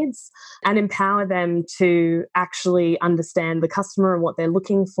needs and empower them to actually understand the customer and what they're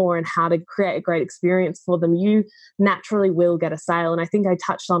looking for and how to create a great experience for them, you naturally will get a sale. And I think I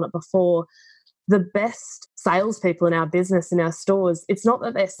touched on it before. The best salespeople in our business, in our stores, it's not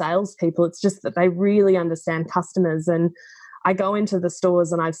that they're salespeople, it's just that they really understand customers. And I go into the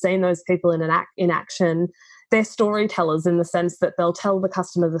stores and I've seen those people in action. They're storytellers in the sense that they'll tell the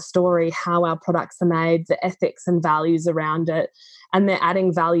customer the story, how our products are made, the ethics and values around it, and they're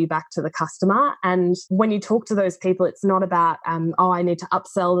adding value back to the customer. And when you talk to those people, it's not about, I need to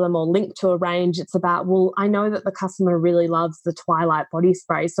upsell them or link to a range. It's about, well, I know that the customer really loves the Twilight body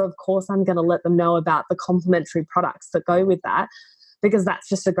spray, so of course I'm going to let them know about the complementary products that go with that, because that's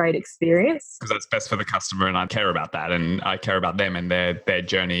just a great experience. Because that's best for the customer, and I care about that, and I care about them and their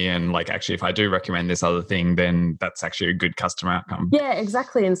journey. And like, actually, if I do recommend this other thing, then that's actually a good customer outcome. Yeah,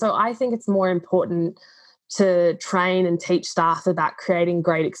 exactly. And so I think it's more important to train and teach staff about creating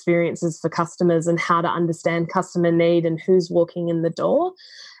great experiences for customers and how to understand customer need and who's walking in the door.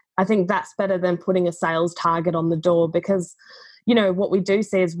 I think that's better than putting a sales target on the door, because what we do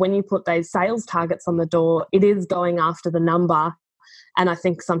see is when you put those sales targets on the door, it is going after the number. And I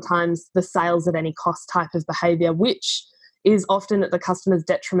think sometimes the sales at any cost type of behaviour, which is often at the customer's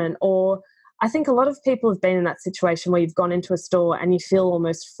detriment, or I think a lot of people have been in that situation where you've gone into a store and you feel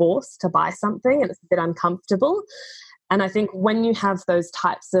almost forced to buy something and it's a bit uncomfortable. And I think when you have those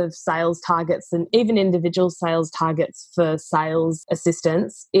types of sales targets and even individual sales targets for sales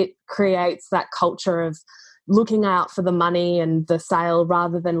assistants, it creates that culture of looking out for the money and the sale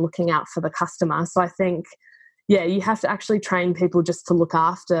rather than looking out for the customer. So I think, yeah, you have to actually train people just to look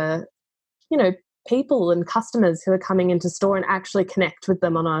after, people and customers who are coming into store and actually connect with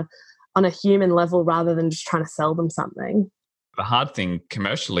them on a human level rather than just trying to sell them something. The hard thing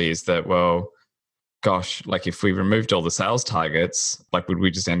commercially is that, well, gosh, like if we removed all the sales targets, like would we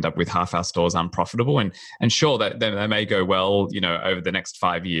just end up with half our stores unprofitable? And sure, that they may go well, over the next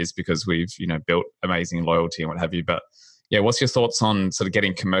 5 years because we've, built amazing loyalty and what have you. But yeah, what's your thoughts on sort of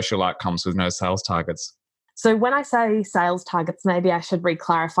getting commercial outcomes with no sales targets? So when I say sales targets, maybe I should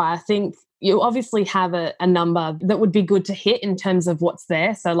re-clarify. I think you obviously have a number that would be good to hit in terms of what's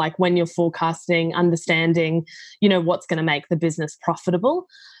there. So like when you're forecasting, understanding, what's going to make the business profitable.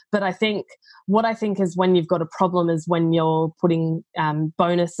 But I think is when you've got a problem is when you're putting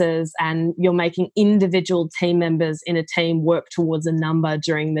bonuses and you're making individual team members in a team work towards a number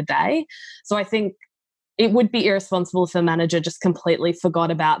during the day. So I think it would be irresponsible if a manager just completely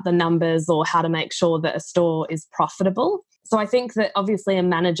forgot about the numbers or how to make sure that a store is profitable. So I think that obviously a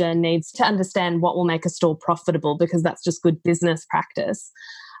manager needs to understand what will make a store profitable because that's just good business practice.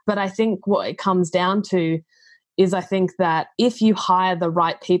 But I think what it comes down to is I think that if you hire the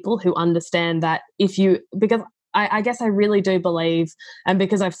right people who understand that because I guess I really do believe, and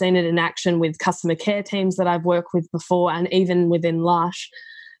because I've seen it in action with customer care teams that I've worked with before and even within Lush,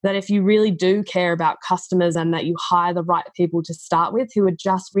 that if you really do care about customers and that you hire the right people to start with who are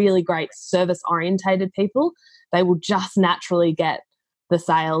just really great service-orientated people, they will just naturally get the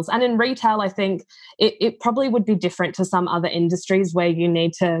sales. And in retail, I think it probably would be different to some other industries where you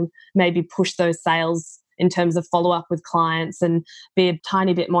need to maybe push those sales in terms of follow-up with clients and be a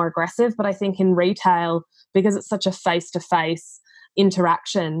tiny bit more aggressive. But I think in retail, because it's such a face-to-face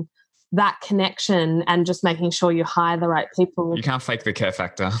interaction, that connection and just making sure you hire the right people. You can't fake the care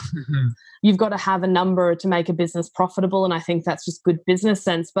factor. You've got to have a number to make a business profitable. And I think that's just good business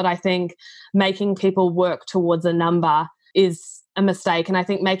sense. But I think making people work towards a number is a mistake. And I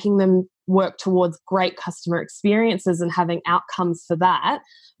think making them work towards great customer experiences and having outcomes for that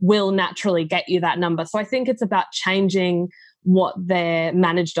will naturally get you that number. So I think it's about changing what they're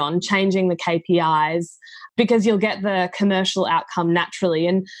managed on, changing the KPIs, because you'll get the commercial outcome naturally.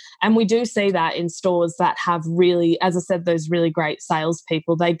 And we do see that in stores that have really, as I said, those really great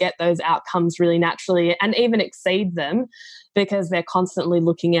salespeople, they get those outcomes really naturally and even exceed them because they're constantly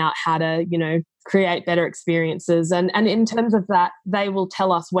looking out how to, create better experiences. And in terms of that, they will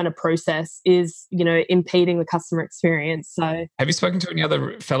tell us when a process is, impeding the customer experience. So have you spoken to any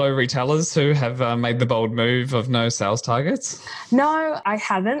other fellow retailers who have made the bold move of no sales targets? No, I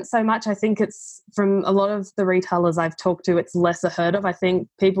haven't so much. I think it's from a lot of the retailers I've talked to, it's lesser heard of. I think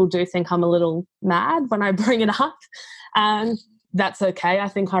people do think I'm a little mad when I bring it up. That's okay. I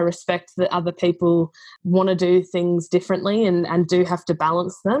think I respect that other people want to do things differently and do have to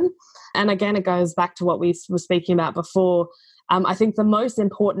balance them. And again, it goes back to what we were speaking about before. I think the most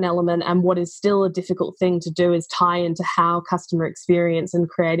important element and what is still a difficult thing to do is tie into how customer experience and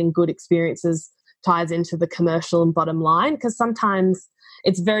creating good experiences ties into the commercial and bottom line. Because sometimes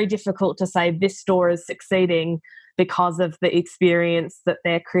it's very difficult to say this store is succeeding because of the experience that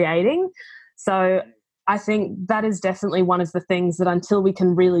they're creating. So I think that is definitely one of the things that until we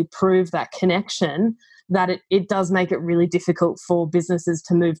can really prove that connection, that it does make it really difficult for businesses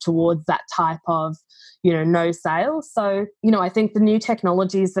to move towards that type of, no sales. So, I think the new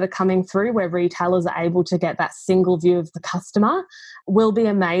technologies that are coming through where retailers are able to get that single view of the customer will be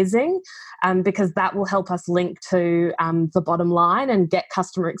amazing because that will help us link to the bottom line and get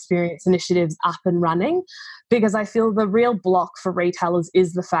customer experience initiatives up and running. Because I feel the real block for retailers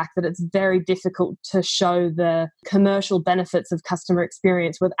is the fact that it's very difficult to show the commercial benefits of customer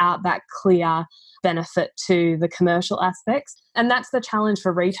experience without that clear benefit to the commercial aspects. And that's the challenge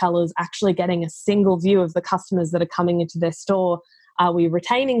for retailers, actually getting a single view of the customers that are coming into their store. Are we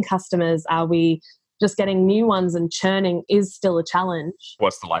retaining customers? Are we just getting new ones and churning is still a challenge.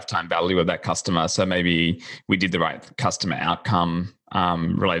 What's the lifetime value of that customer? So maybe we did the right customer outcome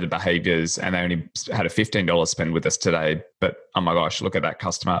related behaviors and they only had a $15 spend with us today. But oh my gosh, look at that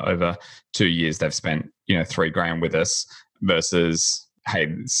customer over 2 years, they've spent, $3,000 with us versus,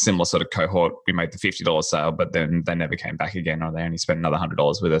 hey, similar sort of cohort, we made the $50 sale, but then they never came back again or they only spent another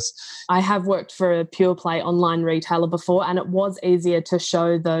 $100 with us. I have worked for a pure play online retailer before and it was easier to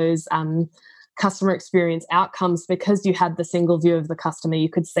show those customer experience outcomes because you had the single view of the customer. You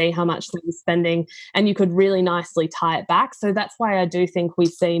could see how much they were spending and you could really nicely tie it back. So that's why I do think we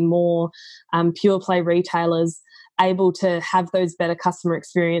see more pure play retailers able to have those better customer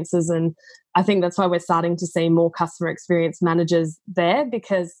experiences. And I think that's why we're starting to see more customer experience managers there,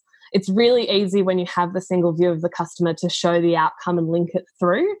 because it's really easy when you have the single view of the customer to show the outcome and link it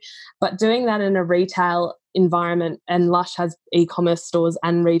through. But doing that in a retail environment, and Lush has e-commerce stores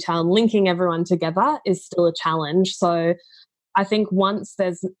and retail, linking everyone together is still a challenge. So I think once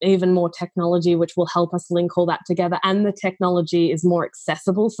there's even more technology which will help us link all that together, and the technology is more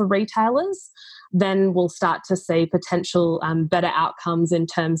accessible for retailers, then we'll start to see potential better outcomes in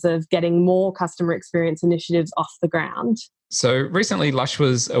terms of getting more customer experience initiatives off the ground. So recently, Lush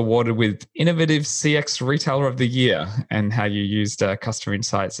was awarded with Innovative CX Retailer of the Year, and how you used customer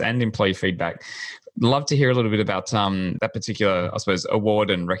insights and employee feedback. Love to hear a little bit about that particular, I suppose, award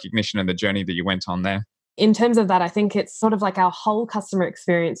and recognition and the journey that you went on there. In terms of that, I think it's sort of like our whole customer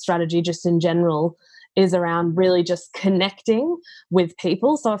experience strategy just in general is around really just connecting with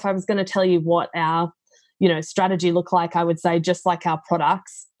people. So if I was going to tell you what our strategy look like, I would say just like our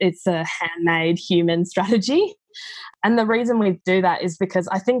products, it's a handmade human strategy. And the reason we do that is because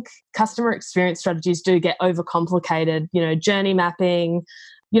I think customer experience strategies do get overcomplicated, journey mapping,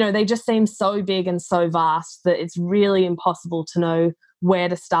 they just seem so big and so vast that it's really impossible to know where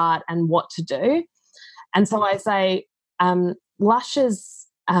to start and what to do. And so I say Lush's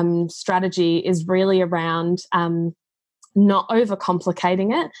strategy is really around not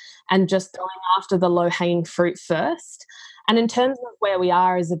overcomplicating it and just going after the low-hanging fruit first. And in terms of where we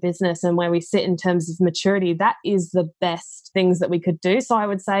are as a business and where we sit in terms of maturity, that is the best things that we could do. So I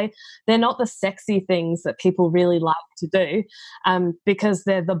would say they're not the sexy things that people really like to do, because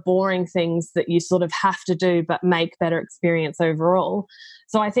they're the boring things that you sort of have to do but make better experience overall.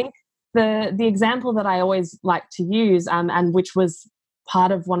 So I think the example that I always like to use, and which was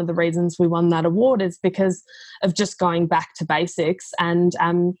part of one of the reasons we won that award, is because of just going back to basics. And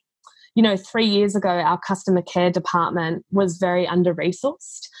 3 years ago, our customer care department was very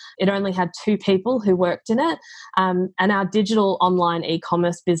under-resourced. It only had 2 people who worked in it. And our digital online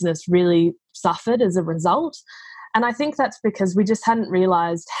e-commerce business really suffered as a result. And I think that's because we just hadn't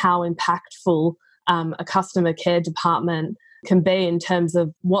realised how impactful a customer care department can be in terms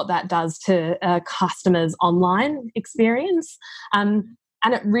of what that does to a customer's online experience.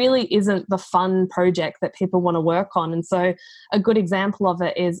 And it really isn't the fun project that people want to work on. And so a good example of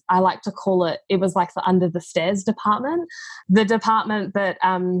it is, I like to call it was like the under the stairs department, the department that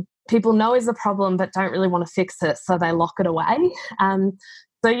people know is a problem but don't really want to fix it, so they lock it away.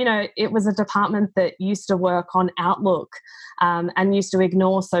 So, it was a department that used to work on Outlook and used to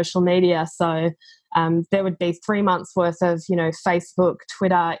ignore social media. So there would be 3 months worth of, Facebook,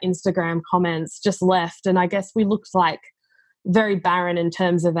 Twitter, Instagram comments just left. And I guess we looked like very barren in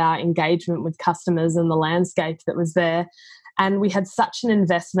terms of our engagement with customers and the landscape that was there. And we had such an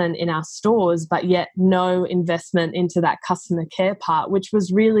investment in our stores, but yet no investment into that customer care part, which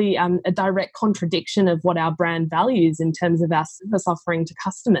was really a direct contradiction of what our brand values in terms of our service offering to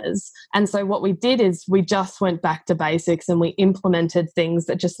customers. And so what we did is we just went back to basics and we implemented things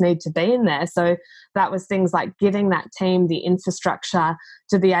that just need to be in there. So that was things like giving that team the infrastructure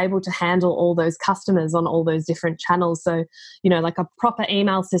to be able to handle all those customers on all those different channels. So, like a proper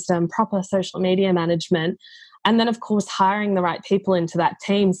email system, proper social media management. And then, of course, hiring the right people into that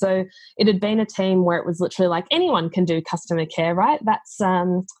team. So it had been a team where it was literally like anyone can do customer care, right? That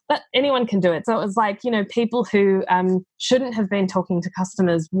anyone can do it. So it was like, people who shouldn't have been talking to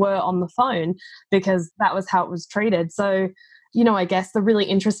customers were on the phone because that was how it was treated. So, I guess the really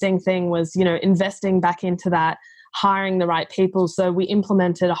interesting thing was, investing back into that, hiring the right people. So we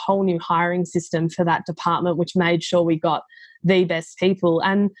implemented a whole new hiring system for that department, which made sure we got the best people.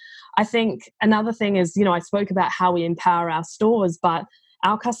 And I think another thing is, I spoke about how we empower our stores, but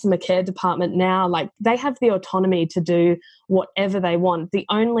our customer care department now, they have the autonomy to do whatever they want. The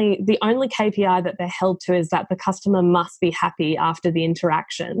only KPI that they're held to is that the customer must be happy after the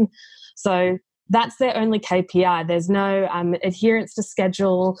interaction. So that's their only KPI. There's no adherence to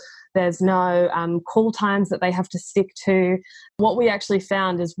schedule. There's no call times that they have to stick to. What we actually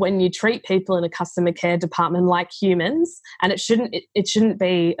found is when you treat people in a customer care department like humans, and it shouldn't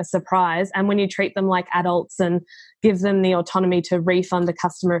be a surprise, and when you treat them like adults and give them the autonomy to refund a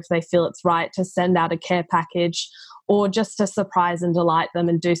customer if they feel it's right, to send out a care package, or just to surprise and delight them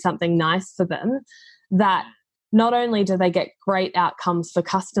and do something nice for them, that not only do they get great outcomes for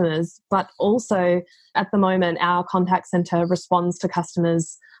customers, but also at the moment our contact center responds to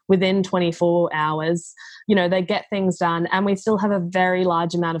customers within 24 hours. They get things done, and we still have a very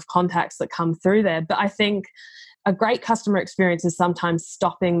large amount of contacts that come through there. But I think a great customer experience is sometimes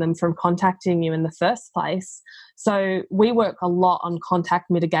stopping them from contacting you in the first place. So we work a lot on contact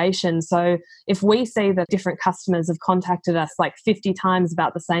mitigation. So if we see that different customers have contacted us like 50 times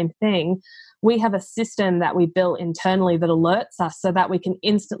about the same thing, we have a system that we built internally that alerts us so that we can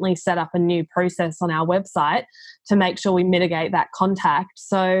instantly set up a new process on our website to make sure we mitigate that contact.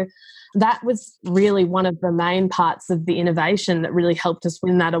 So that was really one of the main parts of the innovation that really helped us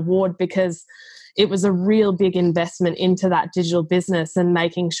win that award, because it was a real big investment into that digital business and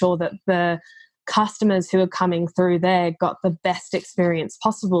making sure that the customers who are coming through there got the best experience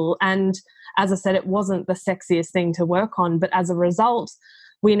possible. And as I said, it wasn't the sexiest thing to work on, but as a result,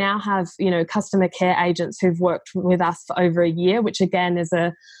 we now have, customer care agents who've worked with us for over a year, which again is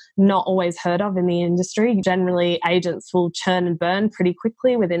a not always heard of in the industry. Generally, agents will churn and burn pretty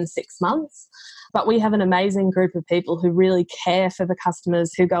quickly within 6 months. But we have an amazing group of people who really care for the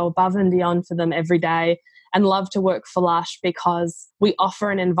customers, who go above and beyond for them every day and love to work for Lush, because we offer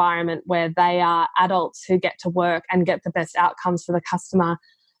an environment where they are adults who get to work and get the best outcomes for the customer.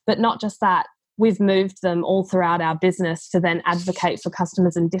 But not just that, we've moved them all throughout our business to then advocate for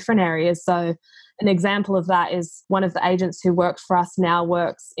customers in different areas. So an example of that is one of the agents who worked for us now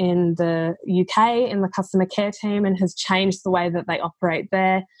works in the UK in the customer care team and has changed the way that they operate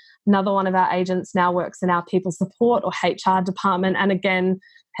there. Another one of our agents now works in our people support or HR department, and again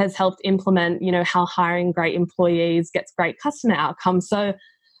has helped implement, how hiring great employees gets great customer outcomes. So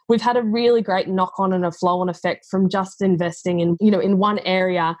we've had a really great knock-on and a flow-on effect from just investing in, in one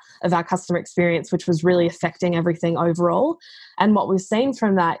area of our customer experience, which was really affecting everything overall. And what we've seen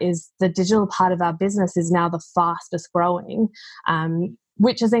from that is the digital part of our business is now the fastest growing,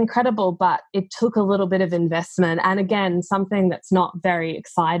 which is incredible, but it took a little bit of investment. And again, something that's not very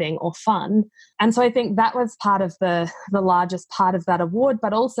exciting or fun. And so I think that was part of the largest part of that award.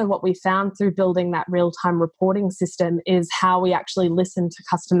 But also what we found through building that real-time reporting system is how we actually listen to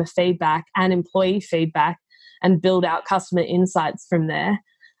customer feedback and employee feedback and build out customer insights from there.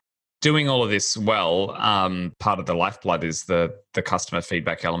 Doing all of this well, part of the lifeblood is the customer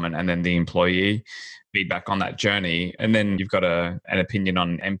feedback element and then the employee feedback on that journey. And then you've got an opinion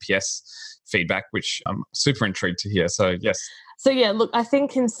on NPS feedback, which I'm super intrigued to hear. So, yes. So, yeah, look, I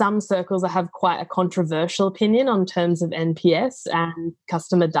think in some circles I have quite a controversial opinion on terms of NPS and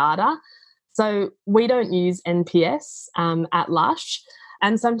customer data. So we don't use NPS at Lush.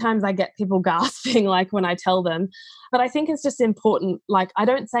 And sometimes I get people gasping like when I tell them. But I think it's just important, like I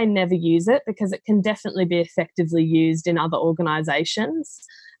don't say never use it, because it can definitely be effectively used in other organizations.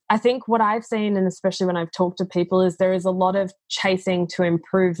 I think what I've seen, and especially when I've talked to people, is there is a lot of chasing to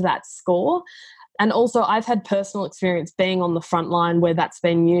improve that score. And also I've had personal experience being on the front line where that's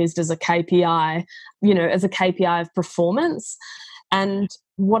been used as a KPI, as a KPI of performance. And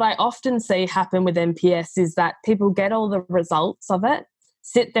what I often see happen with NPS is that people get all the results of it,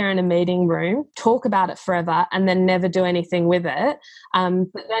 sit there in a meeting room, talk about it forever, and then never do anything with it,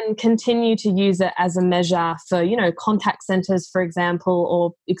 but then continue to use it as a measure for, contact centres, for example,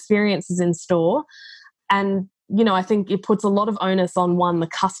 or experiences in store. And, I think it puts a lot of onus on the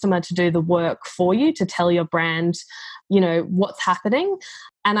customer to do the work for you, to tell your brand, what's happening.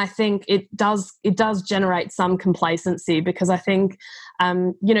 And I think it does generate some complacency, because I think,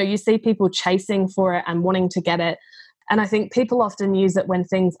 you see people chasing for it and wanting to get it. And I think people often use it when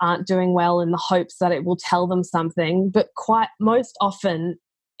things aren't doing well in the hopes that it will tell them something. But quite most often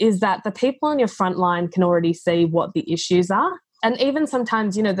is that the people on your front line can already see what the issues are. And even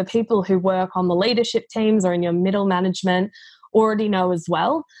sometimes, the people who work on the leadership teams or in your middle management already know as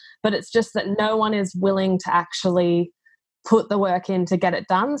well. But it's just that no one is willing to actually put the work in to get it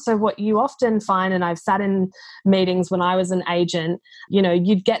done. So what you often find, and I've sat in meetings when I was an agent,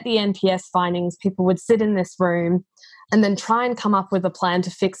 you'd get the NPS findings, people would sit in this room and then try and come up with a plan to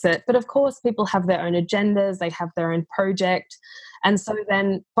fix it. But of course, people have their own agendas, they have their own project. And so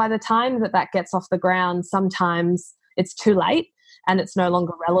then by the time that gets off the ground, sometimes it's too late and it's no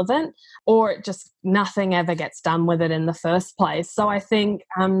longer relevant, or it just nothing ever gets done with it in the first place. So I think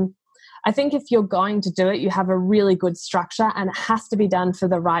if you're going to do it, you have a really good structure, and it has to be done for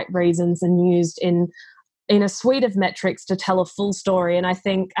the right reasons and used in a suite of metrics to tell a full story. And I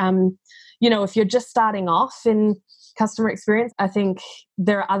think, if you're just starting off in customer experience, I think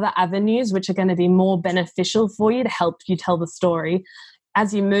there are other avenues which are going to be more beneficial for you to help you tell the story.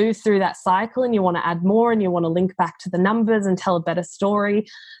 As you move through that cycle and you want to add more and you want to link back to the numbers and tell a better story,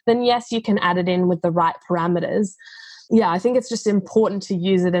 then yes, you can add it in with the right parameters. yeah, I think it's just important to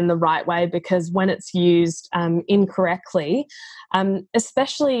use it in the right way, because when it's used incorrectly,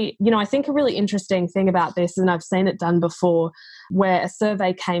 especially, I think a really interesting thing about this, and I've seen it done before, where a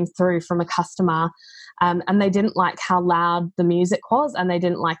survey came through from a customer and they didn't like how loud the music was, and they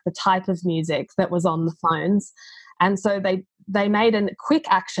didn't like the type of music that was on the phones. And so they made a quick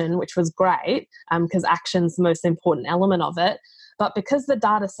action, which was great, because action's the most important element of it. But because the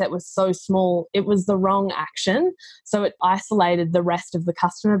data set was so small, it was the wrong action. So it isolated the rest of the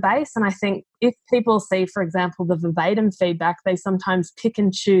customer base. And I think if people see, for example, the verbatim feedback, they sometimes pick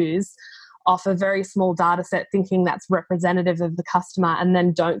and choose off a very small data set, thinking that's representative of the customer, and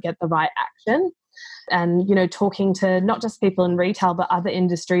then don't get the right action. And, talking to not just people in retail, but other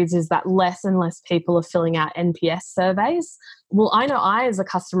industries, is that less and less people are filling out NPS surveys. Well, I know as a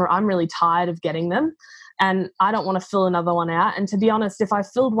customer, I'm really tired of getting them. And I don't want to fill another one out. And to be honest, if I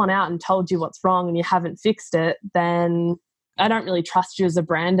filled one out and told you what's wrong and you haven't fixed it, then I don't really trust you as a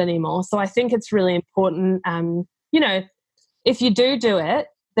brand anymore. So I think it's really important, if you do it,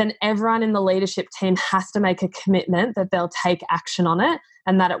 then everyone in the leadership team has to make a commitment that they'll take action on it,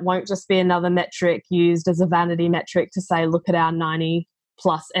 and that it won't just be another metric used as a vanity metric to say, look at our 90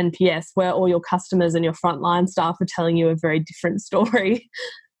 plus NPS, where all your customers and your frontline staff are telling you a very different story.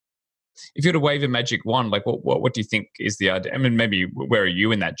 If you were to wave a magic wand, like what do you think is the idea? I mean, maybe where are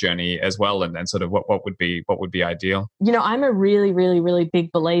you in that journey as well, and sort of what would be ideal? I'm a really, really, really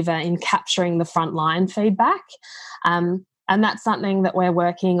big believer in capturing the frontline feedback. And that's something that we're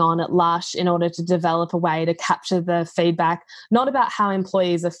working on at Lush in order to develop a way to capture the feedback, not about how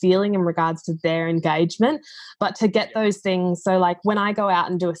employees are feeling in regards to their engagement, but to get those things. So like when I go out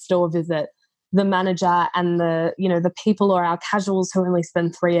and do a store visit, the manager and the people or our casuals who only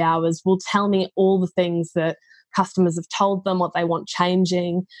spend 3 hours will tell me all the things that customers have told them, what they want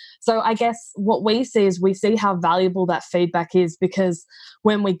changing. So I guess what we see is we see how valuable that feedback is, because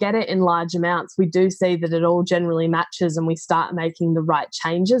when we get it in large amounts, we do see that it all generally matches and we start making the right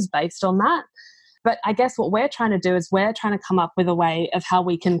changes based on that. But I guess what we're trying to do is we're trying to come up with a way of how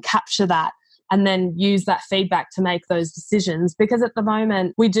we can capture that and then use that feedback to make those decisions. Because at the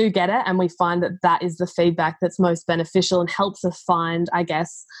moment, we do get it and we find that that is the feedback that's most beneficial and helps us find, I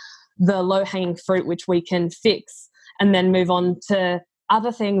guess, the low-hanging fruit which we can fix and then move on to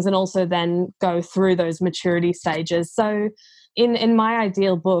other things, and also then go through those maturity stages. So in my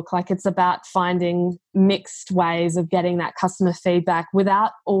ideal book, like, it's about finding mixed ways of getting that customer feedback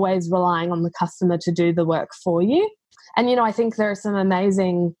without always relying on the customer to do the work for you. And, I think there are some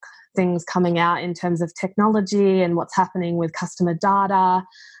amazing things coming out in terms of technology and what's happening with customer data.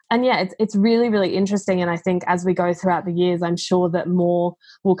 And yeah, it's really, really interesting. And I think as we go throughout the years, I'm sure that more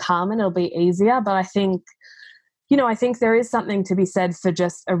will come and it'll be easier. But I think there is something to be said for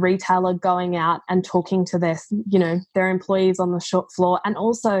just a retailer going out and talking to their employees on the shop floor, and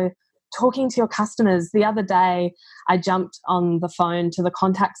also talking to your customers. The other day, I jumped on the phone to the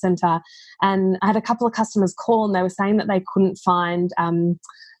contact center and I had a couple of customers call, and they were saying that they couldn't find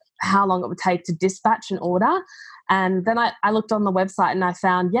how long it would take to dispatch an order. And then I looked on the website and I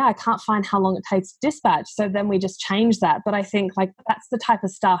found, I can't find how long it takes to dispatch. So then we just changed that. But I think that's the type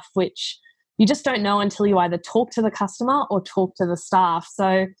of stuff which you just don't know until you either talk to the customer or talk to the staff.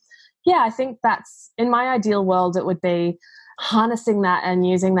 So I think that's, in my ideal world, it would be harnessing that and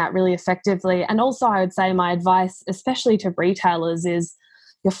using that really effectively. And also I would say my advice, especially to retailers, is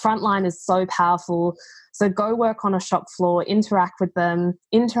your frontline is so powerful. So go work on a shop floor, interact with them,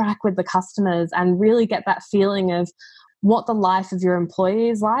 interact with the customers, and really get that feeling of what the life of your employee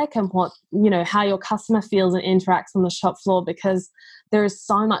is like, and what, how your customer feels and interacts on the shop floor, because there is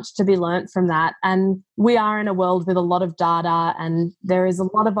so much to be learnt from that. And we are in a world with a lot of data and there is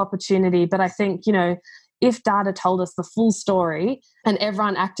a lot of opportunity. But I think, if data told us the full story and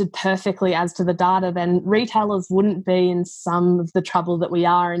everyone acted perfectly as to the data, then retailers wouldn't be in some of the trouble that we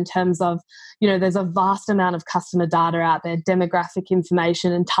are, in terms of, there's a vast amount of customer data out there, demographic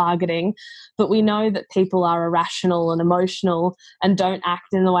information and targeting, but we know that people are irrational and emotional and don't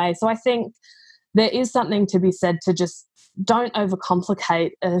act in the way. So I think there is something to be said to just don't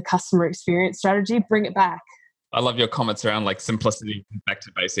overcomplicate a customer experience strategy, bring it back. I love your comments around simplicity, back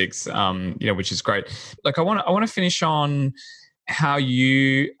to basics, which is great. I want to finish on how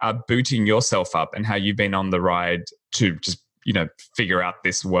you are booting yourself up and how you've been on the ride to just, figure out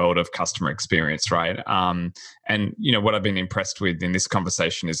this world of customer experience, right? And what I've been impressed with in this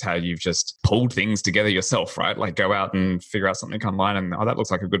conversation is how you've just pulled things together yourself, right? Like, go out and figure out something online and, that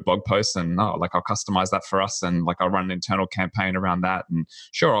looks like a good blog post, and I'll customize that for us, and I'll run an internal campaign around that, and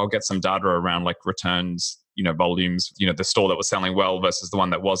sure, I'll get some data around returns volumes, the store that was selling well versus the one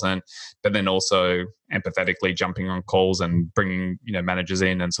that wasn't, but then also empathetically jumping on calls and bringing, managers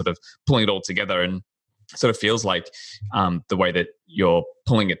in and sort of pulling it all together. And sort of feels like the way that you're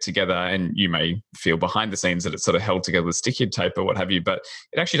pulling it together, and you may feel behind the scenes that it's sort of held together with sticky tape or what have you, but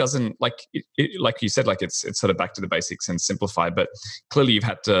it actually doesn't, like like you said, like it's sort of back to the basics and simplified. But clearly you've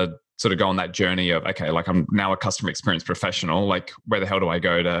had to sort of go on that journey of, okay, like I'm now a customer experience professional, like where the hell do I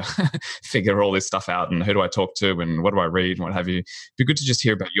go to figure all this stuff out, and who do I talk to, and what do I read, and what have you. It'd be good to just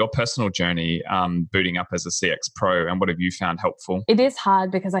hear about your personal journey booting up as a CX pro, and what have you found helpful? It is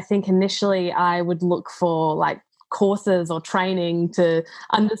hard because I think initially I would look for like courses or training to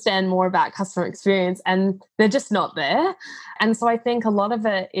understand more about customer experience, and they're just not there. And so I think a lot of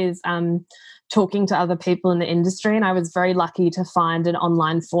it is talking to other people in the industry. And I was very lucky to find an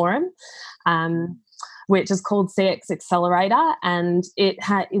online forum, which is called CX Accelerator. And it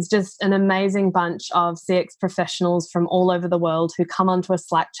is just an amazing bunch of CX professionals from all over the world who come onto a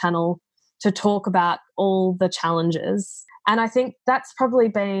Slack channel to talk about all the challenges. And I think that's probably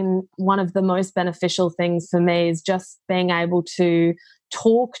been one of the most beneficial things for me, is just being able to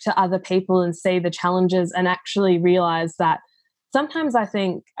talk to other people and see the challenges and actually realize that sometimes I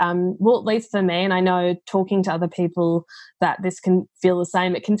think, well, at least for me, and I know talking to other people that this can feel the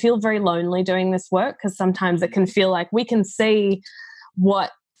same, it can feel very lonely doing this work, because sometimes it can feel like we can see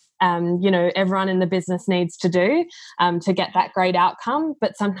what everyone in the business needs to do to get that great outcome.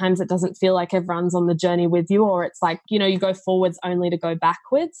 But sometimes it doesn't feel like everyone's on the journey with you, or it's like, you go forwards only to go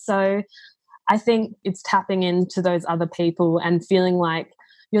backwards. So I think it's tapping into those other people and feeling like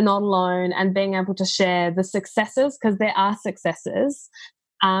you're not alone, and being able to share the successes, because there are successes,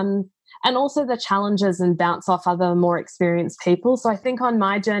 and also the challenges, and bounce off other more experienced people. So I think on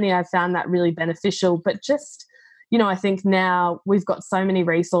my journey, I found that really beneficial. But just, I think now we've got so many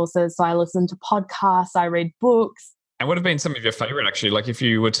resources. So I listen to podcasts, I read books. And what have been some of your favorite, actually? Like if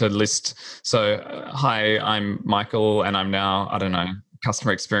you were to list, so hi, I'm Michael, and I'm now, I don't know,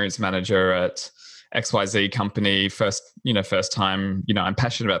 customer experience manager at XYZ company, first time, I'm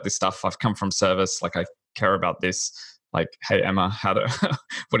passionate about this stuff. I've come from service, like I care about this. Like, hey, Emma,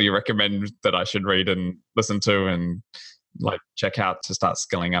 what do you recommend that I should read and listen to and like check out to start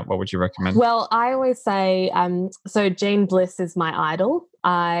skilling up? What would you recommend? Well, I always say, so Jean Bliss is my idol.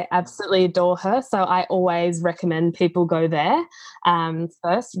 I absolutely adore her. So I always recommend people go there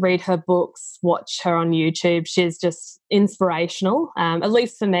first, read her books, watch her on YouTube. She's just inspirational, at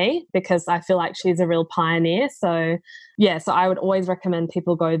least for me, because I feel like she's a real pioneer. So so I would always recommend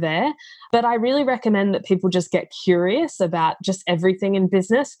people go there. But I really recommend that people just get curious about just everything in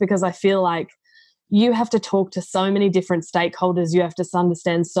business, because I feel like you have to talk to so many different stakeholders. You have to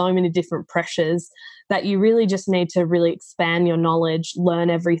understand so many different pressures that you really just need to really expand your knowledge, learn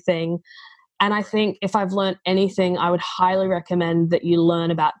everything. And I think if I've learned anything, I would highly recommend that you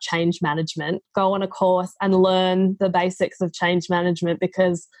learn about change management. Go on a course and learn the basics of change management,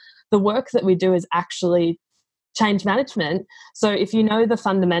 because the work that we do is actually change management. So if you know the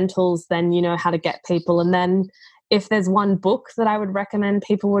fundamentals, then you know how to get people. And then if there's one book that I would recommend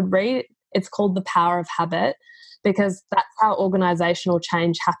people would read, it's called The Power of Habit, because that's how organizational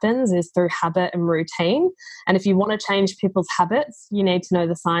change happens, is through habit and routine. And if you want to change people's habits, you need to know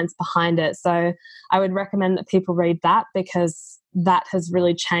the science behind it. So I would recommend that people read that, because that has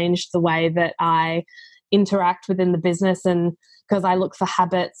really changed the way that I interact within the business, and because I look for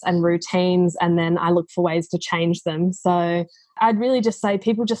habits and routines, and then I look for ways to change them. So I'd really just say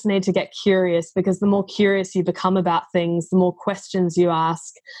people just need to get curious, because the more curious you become about things, the more questions you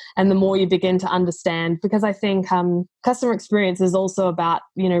ask, and the more you begin to understand. Because I think customer experience is also about,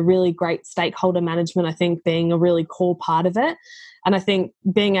 really great stakeholder management, I think being a really core part of it. And I think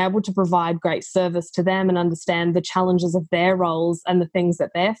being able to provide great service to them and understand the challenges of their roles and the things that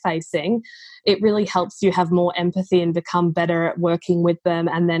they're facing, it really helps you have more empathy and become better at working with them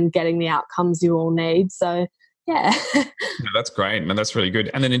and then getting the outcomes you all need. So yeah. That's great. And that's really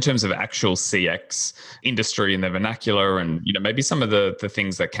good. And then in terms of actual CX industry and the vernacular, and maybe some of the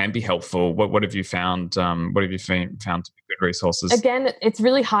things that can be helpful, what have you found? What have you found to be good resources? Again, it's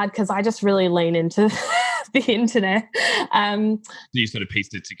really hard because I just really lean into the internet. You sort of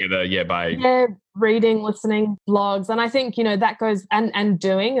pieced it together, by reading, listening, blogs, and I think that goes and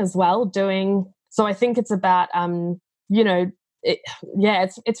doing as well. So I think it's about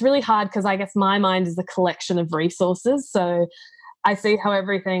it's really hard, because I guess my mind is a collection of resources. So I see how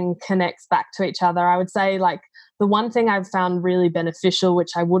everything connects back to each other. I would say, like, the one thing I've found really beneficial,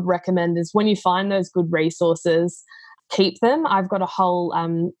 which I would recommend, is when you find those good resources, keep them. I've got a whole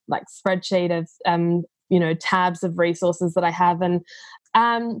spreadsheet of tabs of resources that I have, and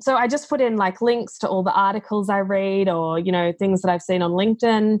So I just put in like links to all the articles I read or, things that I've seen on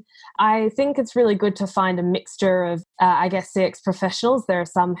LinkedIn. I think it's really good to find a mixture of, CX professionals. There are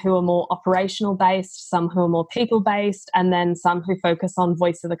some who are more operational based, some who are more people based, and then some who focus on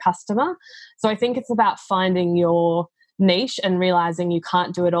voice of the customer. So I think it's about finding your niche and realizing you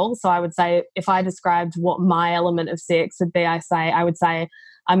can't do it all. So I would say if I described what my element of CX would be, I would say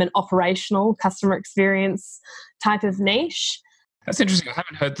I'm an operational customer experience type of niche. That's interesting. I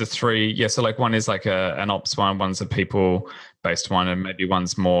haven't heard the three. Yeah, so like one is like an ops one, one's a people-based one, and maybe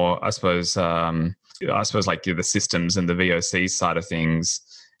one's more, I suppose like the systems and the VOC side of things.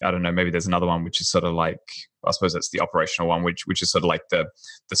 I don't know, maybe there's another one which is sort of like, I suppose it's the operational one, which is sort of like the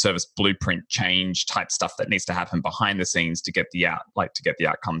service blueprint change type stuff that needs to happen behind the scenes to get the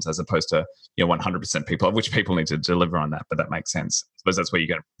outcomes, as opposed to 100% people, of which people need to deliver on that. But that makes sense. I suppose that's where you're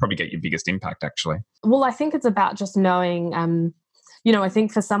going to probably get your biggest impact, actually. Well, I think it's about just knowing. I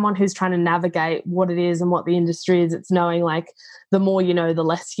think for someone who's trying to navigate what it is and what the industry is, it's knowing like the more you know, the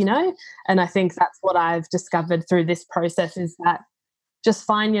less you know. And I think that's what I've discovered through this process is that just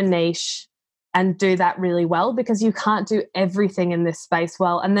find your niche and do that really well, because you can't do everything in this space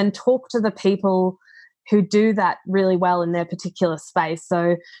well. And then talk to the people who do that really well in their particular space.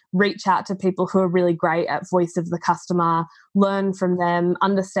 So reach out to people who are really great at voice of the customer, learn from them,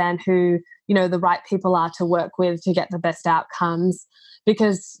 understand who, the right people are to work with to get the best outcomes,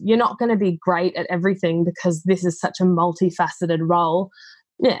 because you're not going to be great at everything because this is such a multifaceted role.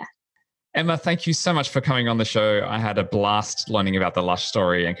 Yeah. Emma, thank you so much for coming on the show. I had a blast learning about the Lush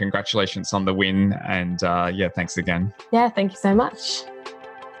story, and congratulations on the win. And thanks again. Yeah, thank you so much.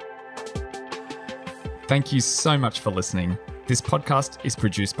 Thank you so much for listening. This podcast is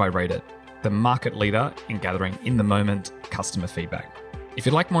produced by Rate.it, the market leader in gathering in-the-moment customer feedback. If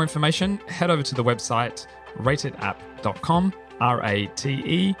you'd like more information, head over to the website rateitapp.com,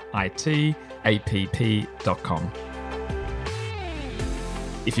 RATEITAPP.com.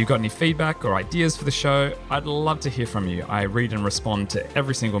 If you've got any feedback or ideas for the show, I'd love to hear from you. I read and respond to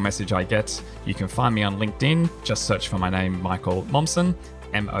every single message I get. You can find me on LinkedIn. Just search for my name, Michael Momsen,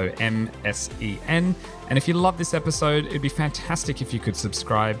 Momsen. And if you love this episode, it'd be fantastic if you could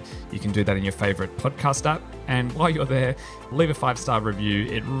subscribe. You can do that in your favorite podcast app. And while you're there, leave a 5-star review.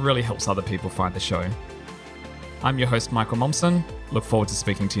 It really helps other people find the show. I'm your host, Michael Momsen. Look forward to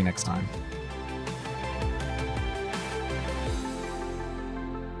speaking to you next time.